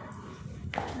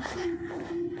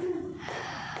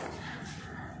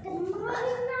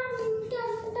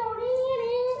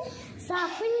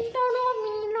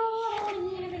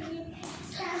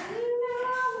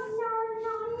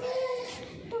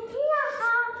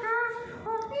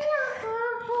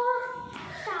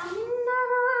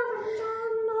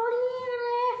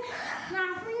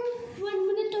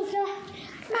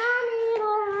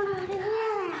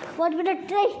 वन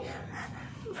मिनट नहीं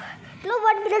लो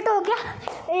 1 मिनट हो गया।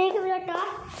 1 मिनट और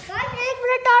 1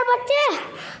 मिनट और बच्चे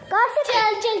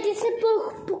चल जल्दी से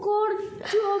पकौड़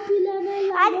जो भी लाना है।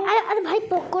 अरे भाई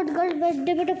पकौड़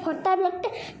बनने में तो बहुत टाइम लगता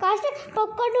है। कहाँ से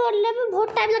पकौड़ बनने में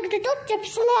बहुत टाइम लगता है। तो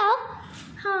चिप्स ले आओ।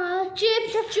 हाँ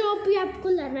चिप्स जो भी आपको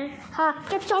लाना है। हाँ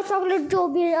चिप्स और चॉकलेट जो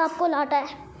भी आपको लाना है।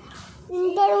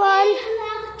 इंटरवल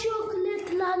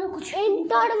चॉकलेट ला लो कुछ।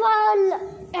 इंटरवल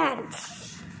एंड्स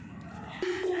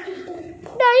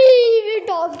नहीं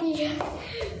टॉफी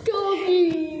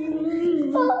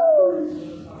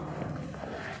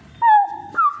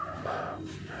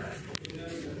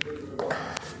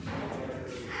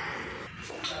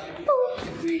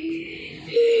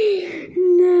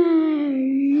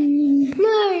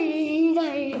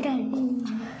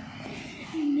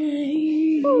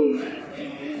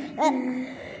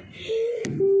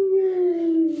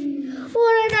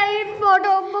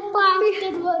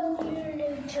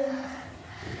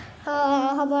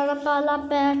हमारा काला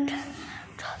पैट।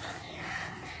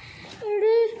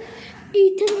 अरे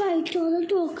इधर वाइट वाला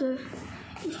टोक है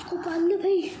उसको पाल ले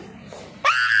भाई।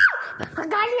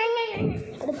 अरे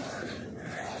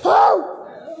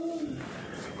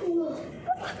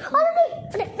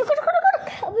रुको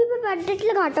अभी मैं बैंडेज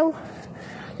लगाता हूँ।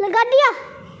 लगा दिया।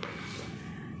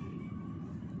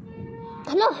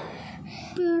 हेलो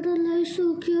पैरालाइज हो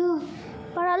गया।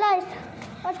 पैरालाइज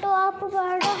तो आप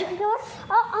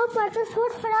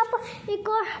फिर आप एक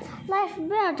और लाइफ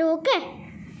में आ जाओ। ओके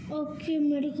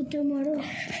मेरे को तो मारो।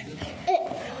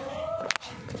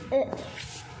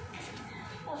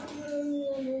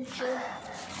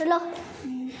 चलो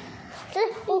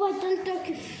वो बदल तो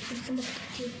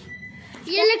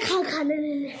ये ले खाने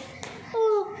ले ले। ओ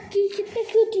कितने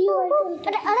क्यूट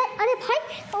है। अरे भाई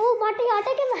वो बाटी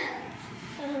आटा क्या मैं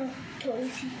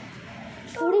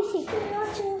थोड़ी सी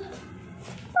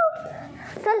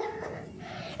चल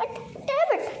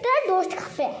तेरा दोस्त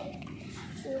कहाँ पे है।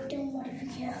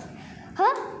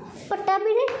 हाँ पट्टा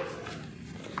भी नहीं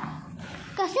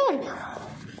कैसे बन गया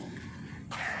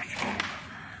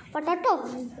पटाटो।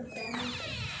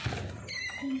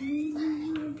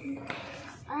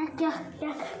 क्या क्या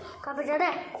कहाँ पे जा रहा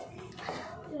है।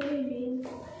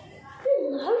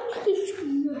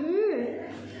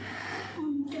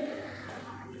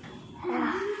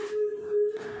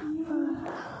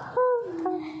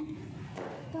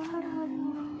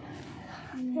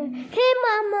 Hey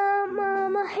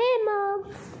mama, hey mom.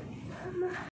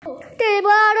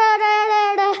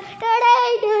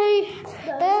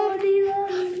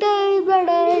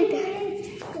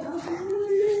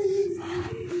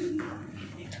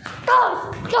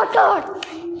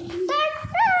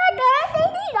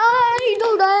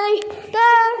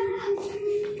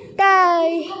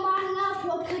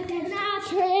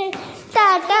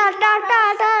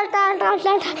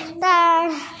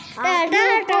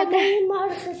 मार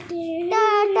सकते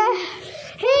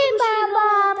हे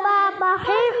बाबा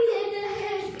हे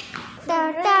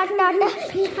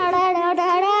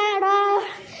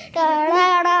अरे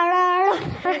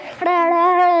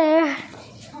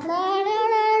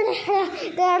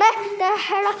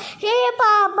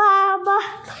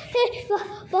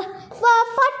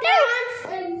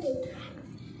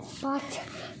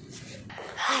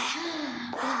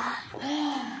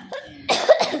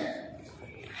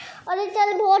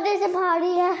चल बहुत ऐसे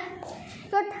भारी है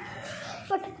बट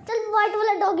चल व्हाइट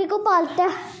वाला डॉगी को पालते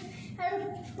हैं।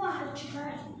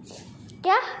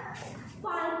 क्या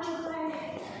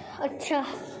अच्छा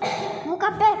वो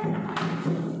कब पे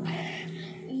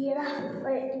ये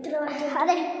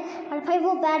अरे भाई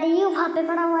वो बैठ ही वहाँ पे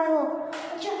पड़ा हुआ है वो।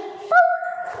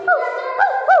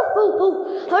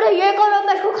 अरे ये करो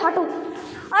मैं इसको खाटू।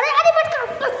 अरे मत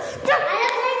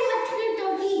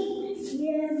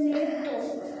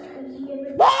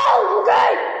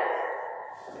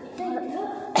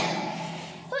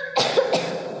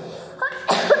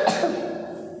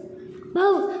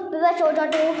मैं सो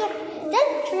जाते हो क्या?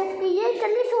 चल ये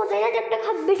जल्दी सो जाएगा जब तक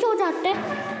हम भी सो जाते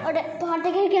हैं। अरे बाहर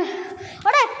देखे क्या?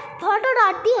 अरे बाहर तो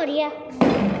रात ही हो रही है।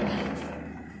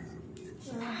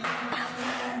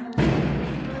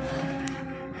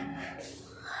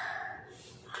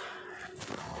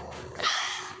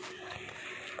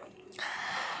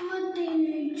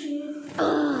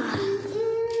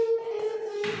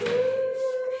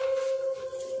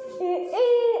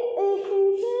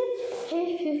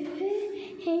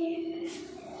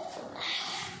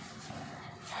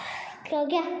 क्या हो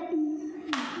गया?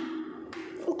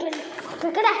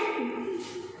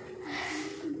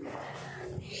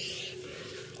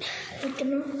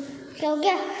 क्या हो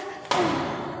गया?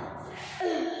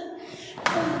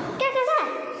 क्या कर रहा है?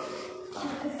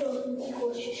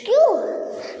 क्यों?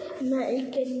 मैं एक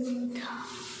था।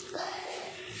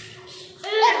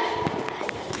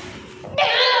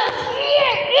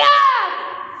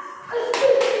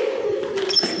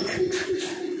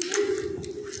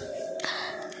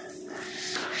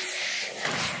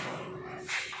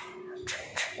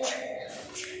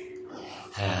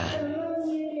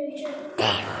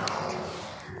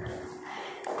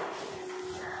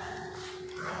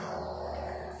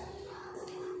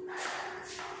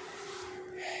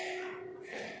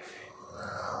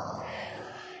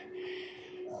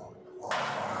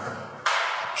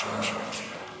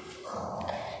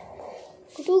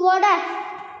 तू कौन है?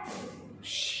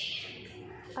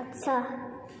 अच्छा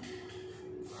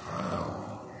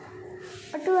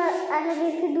तू ऐसा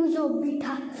देख के तू जो भी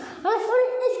था। और इस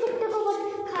कुत्ते को मत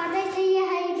खाना चाहिए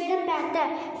है, ये मेरा पेट है।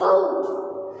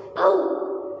 भाऊ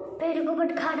मेरे को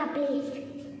मत खाना प्लीज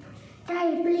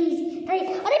प्लीज। अरे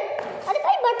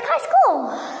भाई मत खा इसको।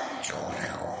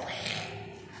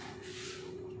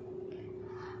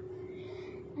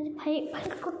 अरे भाई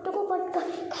कुत्ते को मत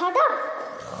खाना।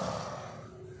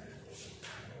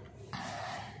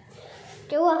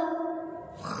 क्या हुआ?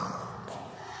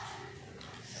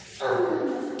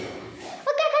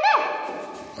 क्या करे?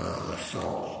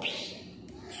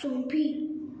 सोपी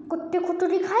कुत्ते को तो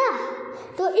नहीं खाया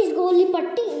तो इस गोली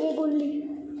पट्टी, ये गोली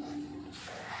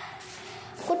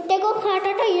कुत्ते को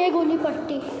खाता था, ये गोली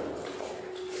पट्टी।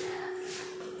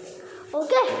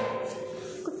 ओके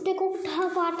कुत्ते को उठा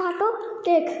पाता तो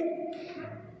देख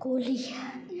गोली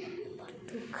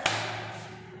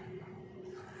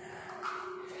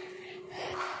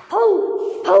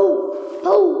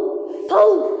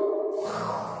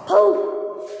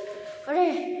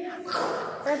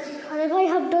अरे भाई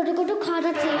हम दोनों को तो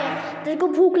खाना चाहिए। तेरे को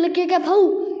भूख लगी है क्या भाऊ?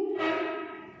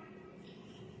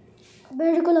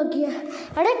 मेरे को लगी है।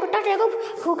 अरे कुत्ता तेरे को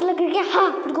भूख लग रही है? हाँ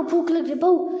मेरे को भूख लग रही है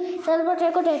भाऊ। चल मैं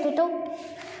तेरे को दे देता हूँ।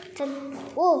 चल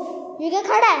ओ ये क्या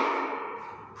खड़ा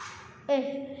है?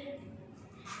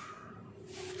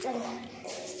 चल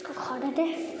इसको खाना दे।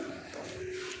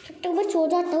 जब तक मैं सो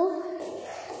जाता हूँ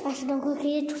ऐसे लोगों के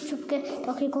ये छुप छुप के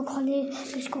टोकरी को खोले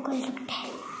किसको कर सकते हैं।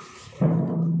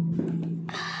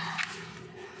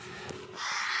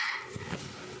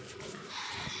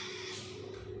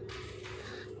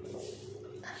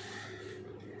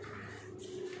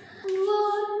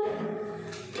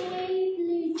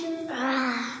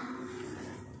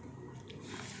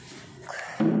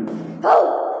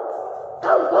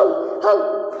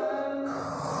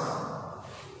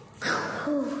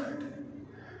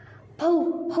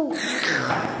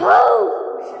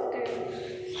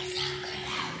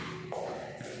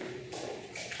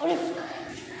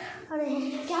 अरे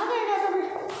क्या कर रहे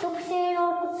हो तुम शेर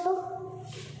और कुत्तों?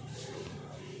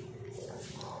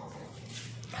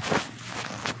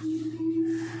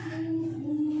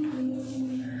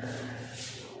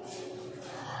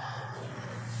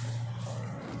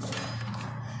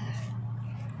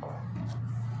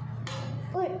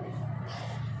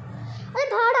 अरे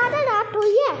बाहर आना, रात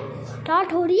हुई है।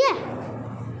 स्टार्ट हो रही है।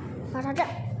 आजा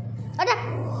आजा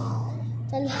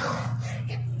चल।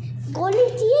 गोली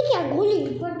चाहिए क्या? गोली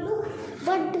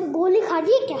बट गोली खा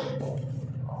रही है क्या?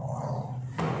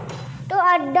 तो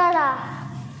अड्डा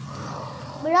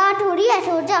विराट हो रही है,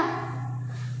 सो जा।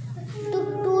 तू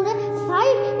भाई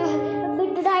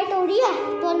मिडनाइट हो रही है,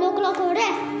 12 o'clock हो रहा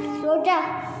है, सो जा।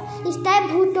 इस टाइम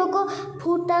भूतों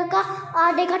का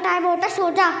आने का टाइम होता है, सो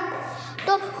जा।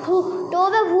 तो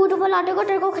मैं भूत बुलाने को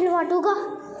तेरे को खिलवा दूंगा।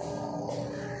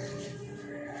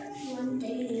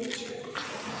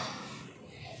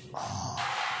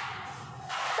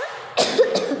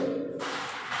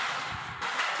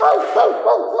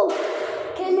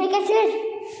 खेलने का शेर,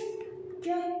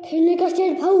 क्या खेलने का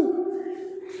शेर भाऊ?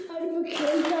 अरे मैं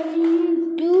खेलता नहीं।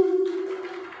 क्यों?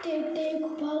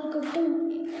 देखभाल करता हूँ।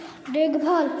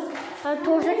 देखभाल और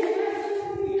थोड़ा सा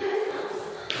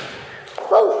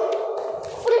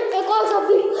एक और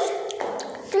सब्जी,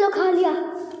 चलो खा लिया।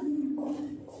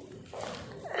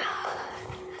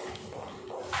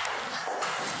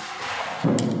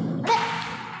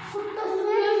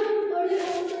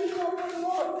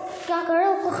 क्या कर रहे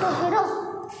हो? कुत्ता से रहो।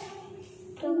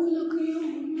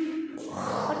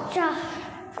 अच्छा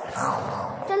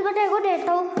चल बेटा को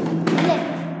देता हूँ, ले।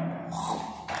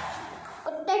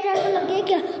 कुत्ते को लगे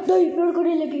क्या? दही पेड़ को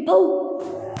नहीं लगी भाऊ।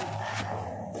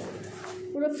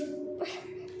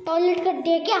 टॉयलेट कर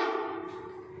दिया क्या?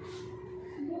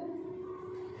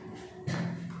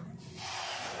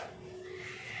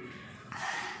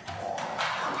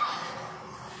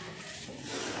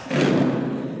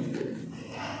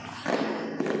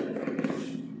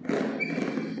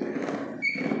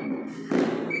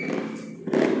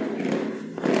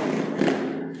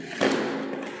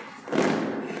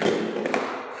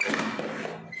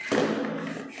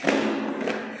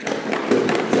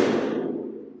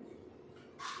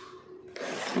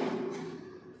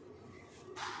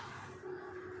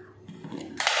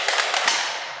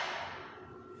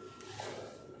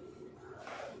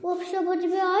 अब समझ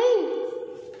में आई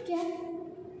क्या?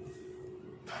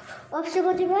 अब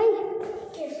समझ में आई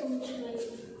क्या? समझ में आई।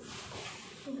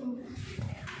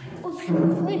 अब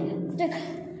समझ में आई। देख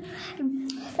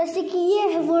जैसे कि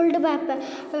ये वर्ल्ड मैप है।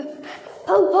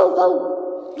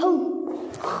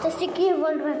 जैसे कि ये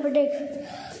वर्ल्ड मैप है, देख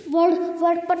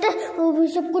वर्ल्ड पता है वो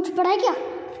सब कुछ पढ़ा है क्या?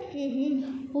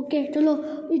 ओके चलो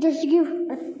इधर से क्यों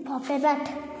वहाँ पे बैठ।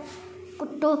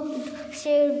 कुत्तो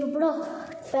शेर दुबड़ा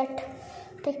बैठ।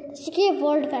 इसकी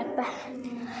वर्ल्ड मैप है।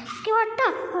 इसके बाद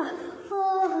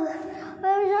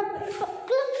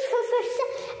फिर से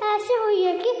ऐसे हुई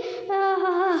है कि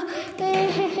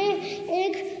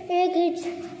एक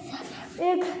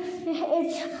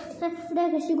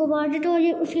किसी को मार देता और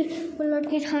उसकी बुलेट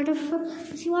के साथ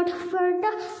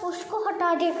उसको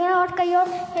हटा देकर और कहीं और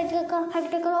फेंक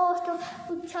देकर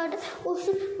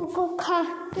उसको खा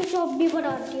के चॉप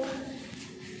बना दिया।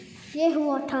 ये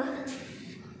हुआ था।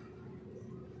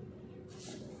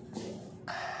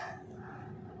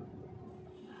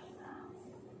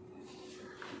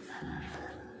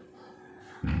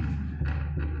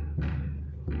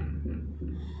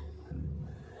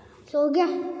 सो गया?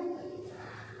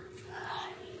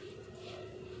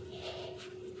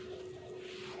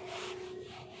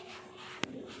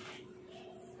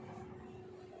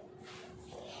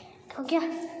 हो गया?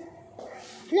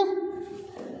 हेलो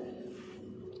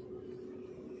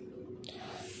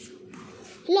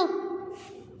हेलो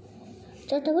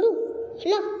चाहता करूँ?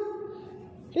 हेलो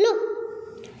हेलो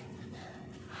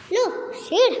हेलो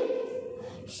शेर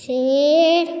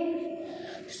शेर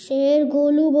शेर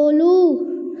गोलू बोलू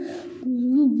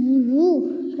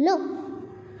हेलो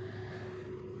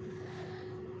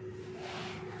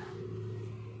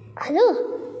हेलो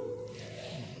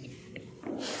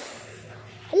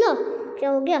हेलो क्या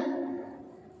हो गया?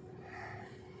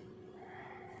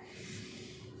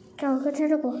 क्या हो गया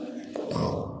तेरे को?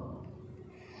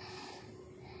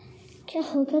 क्या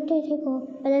हो गया तेरे को?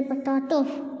 पहले बता तो।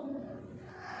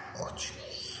 कुछ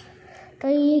नहीं। तो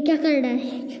ये क्या कर रहा है?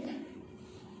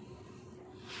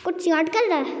 कुछ याद कर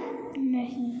रहा है?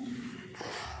 नहीं।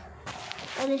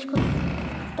 पहले इसको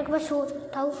तक मैं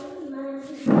सोचता हूँ।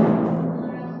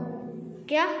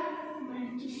 क्या?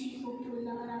 मैं किसी को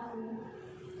बुला रहा हूँ।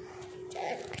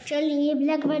 चल ये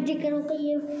ब्लैक मैजिक करो तो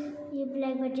ये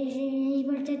ब्लैक मैजिक से नहीं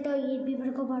बढ़ते तो ये भी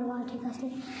मेरे को बढ़वा देगा।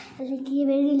 जैसे कि ये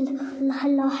मेरी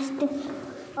लास्ट,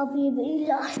 अब ये मेरी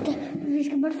लास्ट है।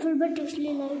 इसके बाद फिर मैं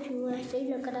इसलिए लाइट हुआ ऐसे ही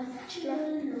लग रहा है।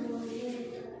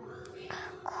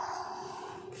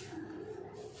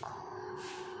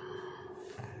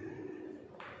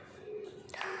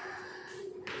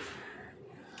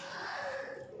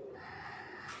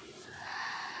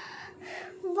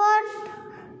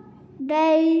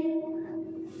 day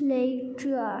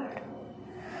later.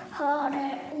 अरे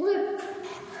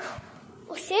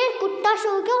उसे कुत्ता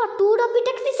सो गया और तू अभी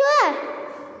तक नहीं सोया है?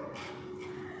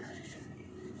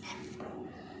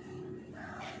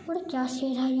 और क्या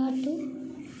शेर है यार तू?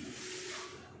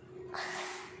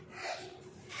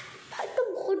 भाई तो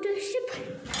बहुत देर से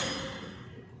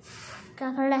क्या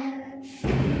कर रहा है?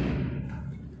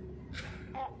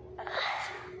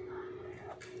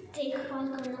 देखभाल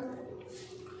करना।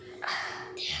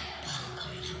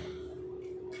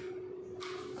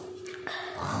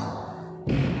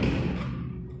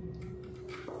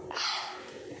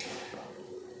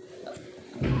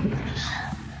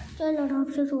 चलो रात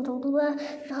से सोता हूँ तो मैं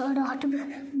रात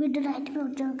में मिडनाइट में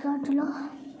उठ जाऊँगा। चलो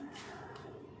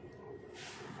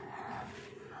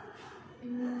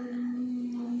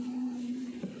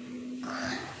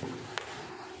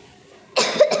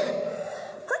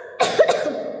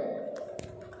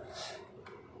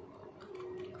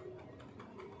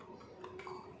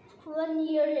One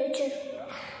year later.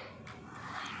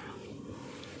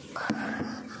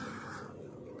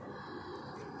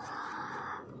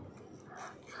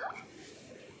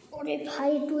 अरे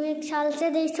भाई तू 1 साल से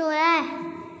नहीं सोया है?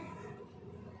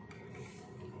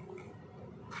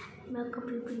 मैं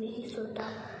कभी भी नहीं सोता।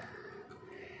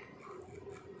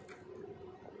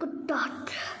 कुत्ता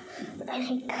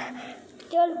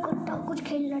चल कुत्ता कुछ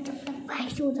खेलना जब तक भाई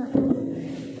सो जाता हूँ।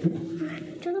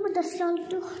 चलो मैं 10 साल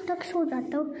तक सो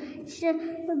जाता हूँ। इससे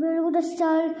मेरे को 10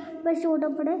 साल में सोना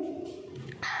पड़े।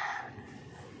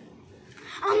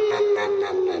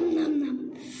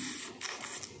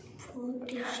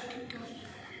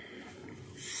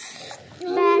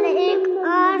 मैंने एक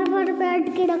आर्मर बैठ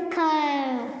के रखा है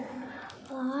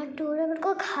और तूने मेरे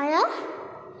को खाया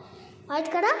आज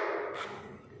करा।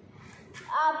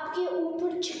 आपके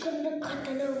ऊपर चिकन रखा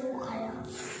था ना वो खाया।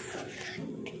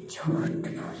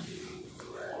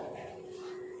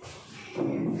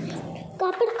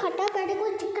 काफी खट्टा मैंने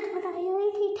को चिकन बनाया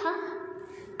ही नहीं था।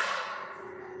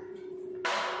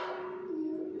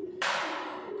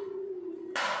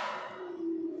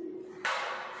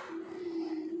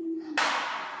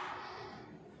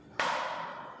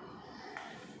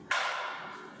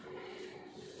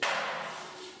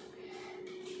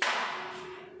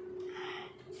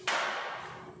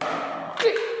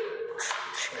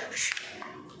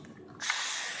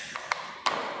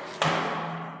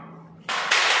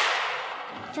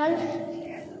 चल अरे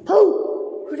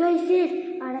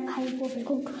भाई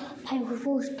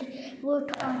वो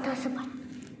आटा से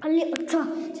पहले अच्छा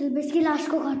चल इसकी लाश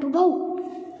को काटो भाऊ।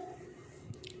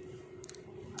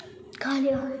 खा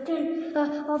लिया चल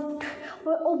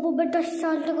अब वो 10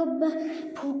 साल तक अब मैं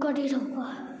भूखा नहीं रहूँगा।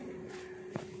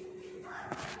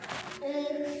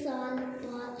 1 साल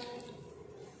बाद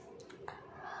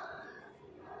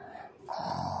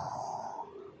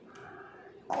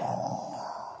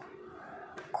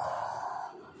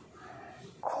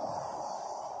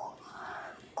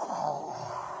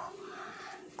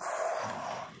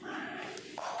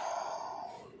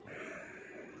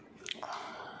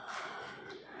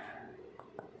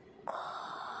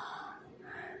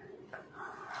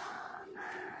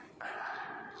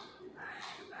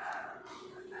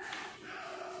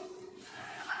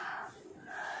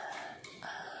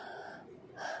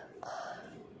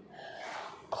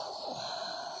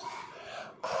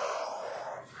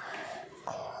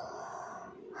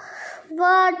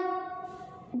One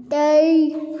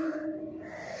day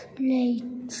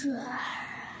later.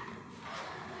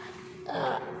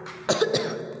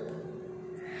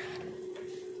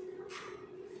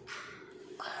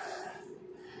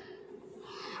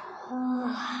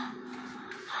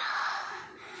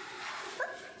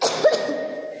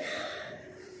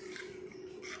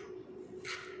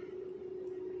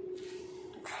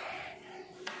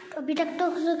 अभी तक तो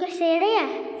शेर ही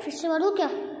है, फिर से बोलूं क्या?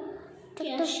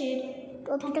 क्या तो शेर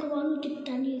तो अभी तक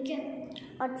दिखता नहीं है क्या?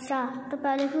 अच्छा तो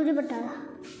पहले क्यों नहीं बताया?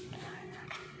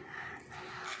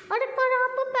 अरे पर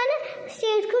आप पहले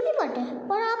शेर क्यों नहीं बने?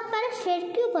 पर आप पहले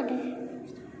शेर क्यों बने?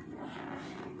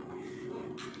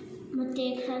 मैं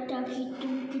देख रहा था कि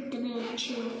तुम कितने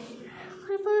अच्छे हो।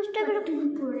 अरे पर उस टाइम तुम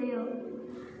बुरे हो।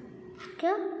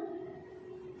 क्या?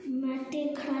 मैं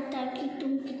देख रहा था कि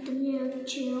तुम कितने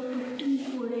अच्छे हो पर तुम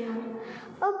बुरे हो।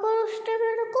 और पर उस टाइम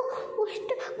मेरे को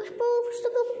उस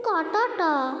टाइम काटा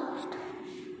था।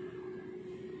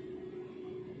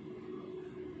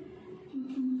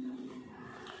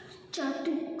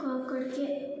 जादू का करके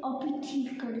अभी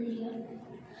ठीक कर लिया।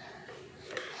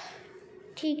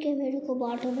 ठीक है मेरे को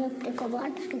बांटो, मैं अपने को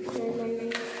बांट दूँ।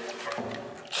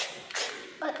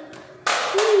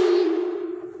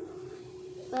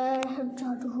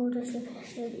 जादू होने से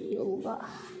कैसे नहीं होगा?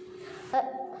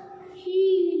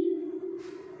 Heal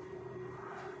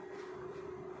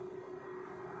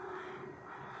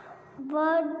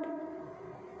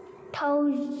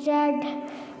 1000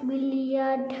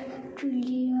 million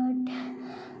trillion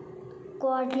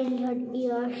quadrillion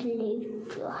years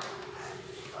later.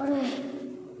 अरे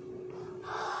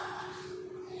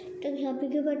तक यहाँ पे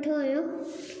क्यों बैठा हो?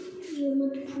 ये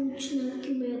मत पूछना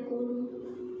कि मैं कौन हूँ।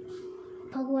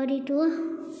 भगवान ही तो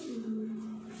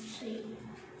सही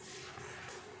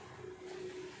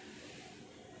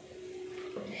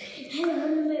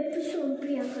हेवन में एपिसोड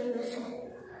प्रिया कर वैसे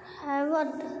हेवन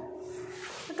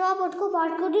तो आप उसको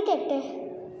बात को नहीं देखते।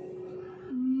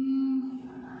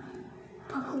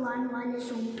 भगवान वाले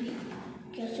ज़ॉम्बी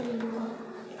कैसे लगेगा?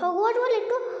 भगवान वाले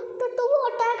तो वो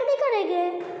अटैक नहीं करेंगे,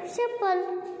 सिंपल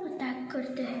अटैक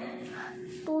करते हैं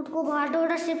तो उसको मारो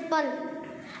ना, सिंपल।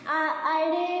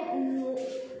 अरे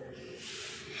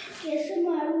कैसे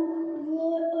मारूं? वो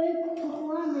एक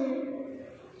भगवान है।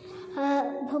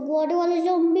 भगवान वाले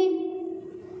ज़ॉम्बी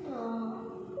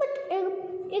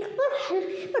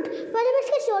बट पहले मैं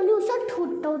इसका सॉल्यूशन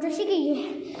ढूंढता हूँ। जैसे कि ये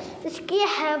इसकी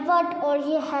हेवन और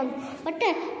ये हेल, बट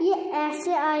ये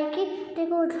ऐसे आए कि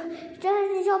देखो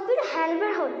ज़ॉम्बी ना हेल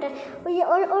में होते हैं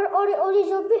और ये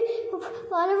ज़ॉम्बी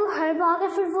वाले वो हेल में आके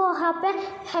फिर वो यहाँ पे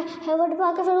हेवन में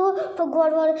आके फिर वो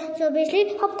भगवान वाले ज़ॉम्बी।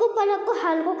 इसलिए हमको पहले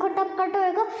हेल को खत्म करना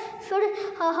होगा, फिर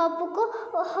हमको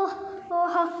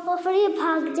और फिर ये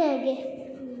भाग जाएंगे।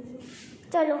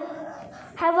 चलो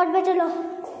हेवन में चलो,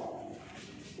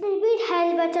 नहीं हेल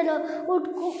में चलो,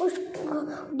 उस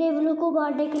डेविल को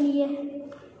मारने के लिए।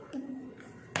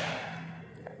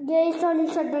 यही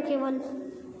सॉल्यूशन है केवल।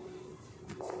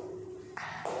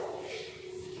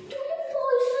 तूने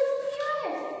पॉइजन पिया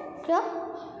है क्या?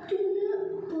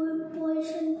 तूने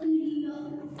पॉइजन पी लिया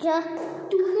क्या?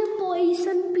 तूने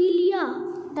पॉइजन पी लिया?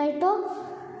 नहीं तो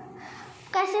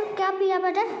कैसे, क्या पिया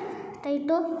बेटा? नहीं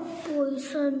तो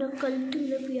पॉइजन कल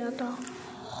तूने पिया था।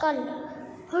 कल?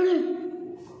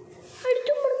 अरे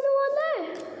तू मरने वाला है।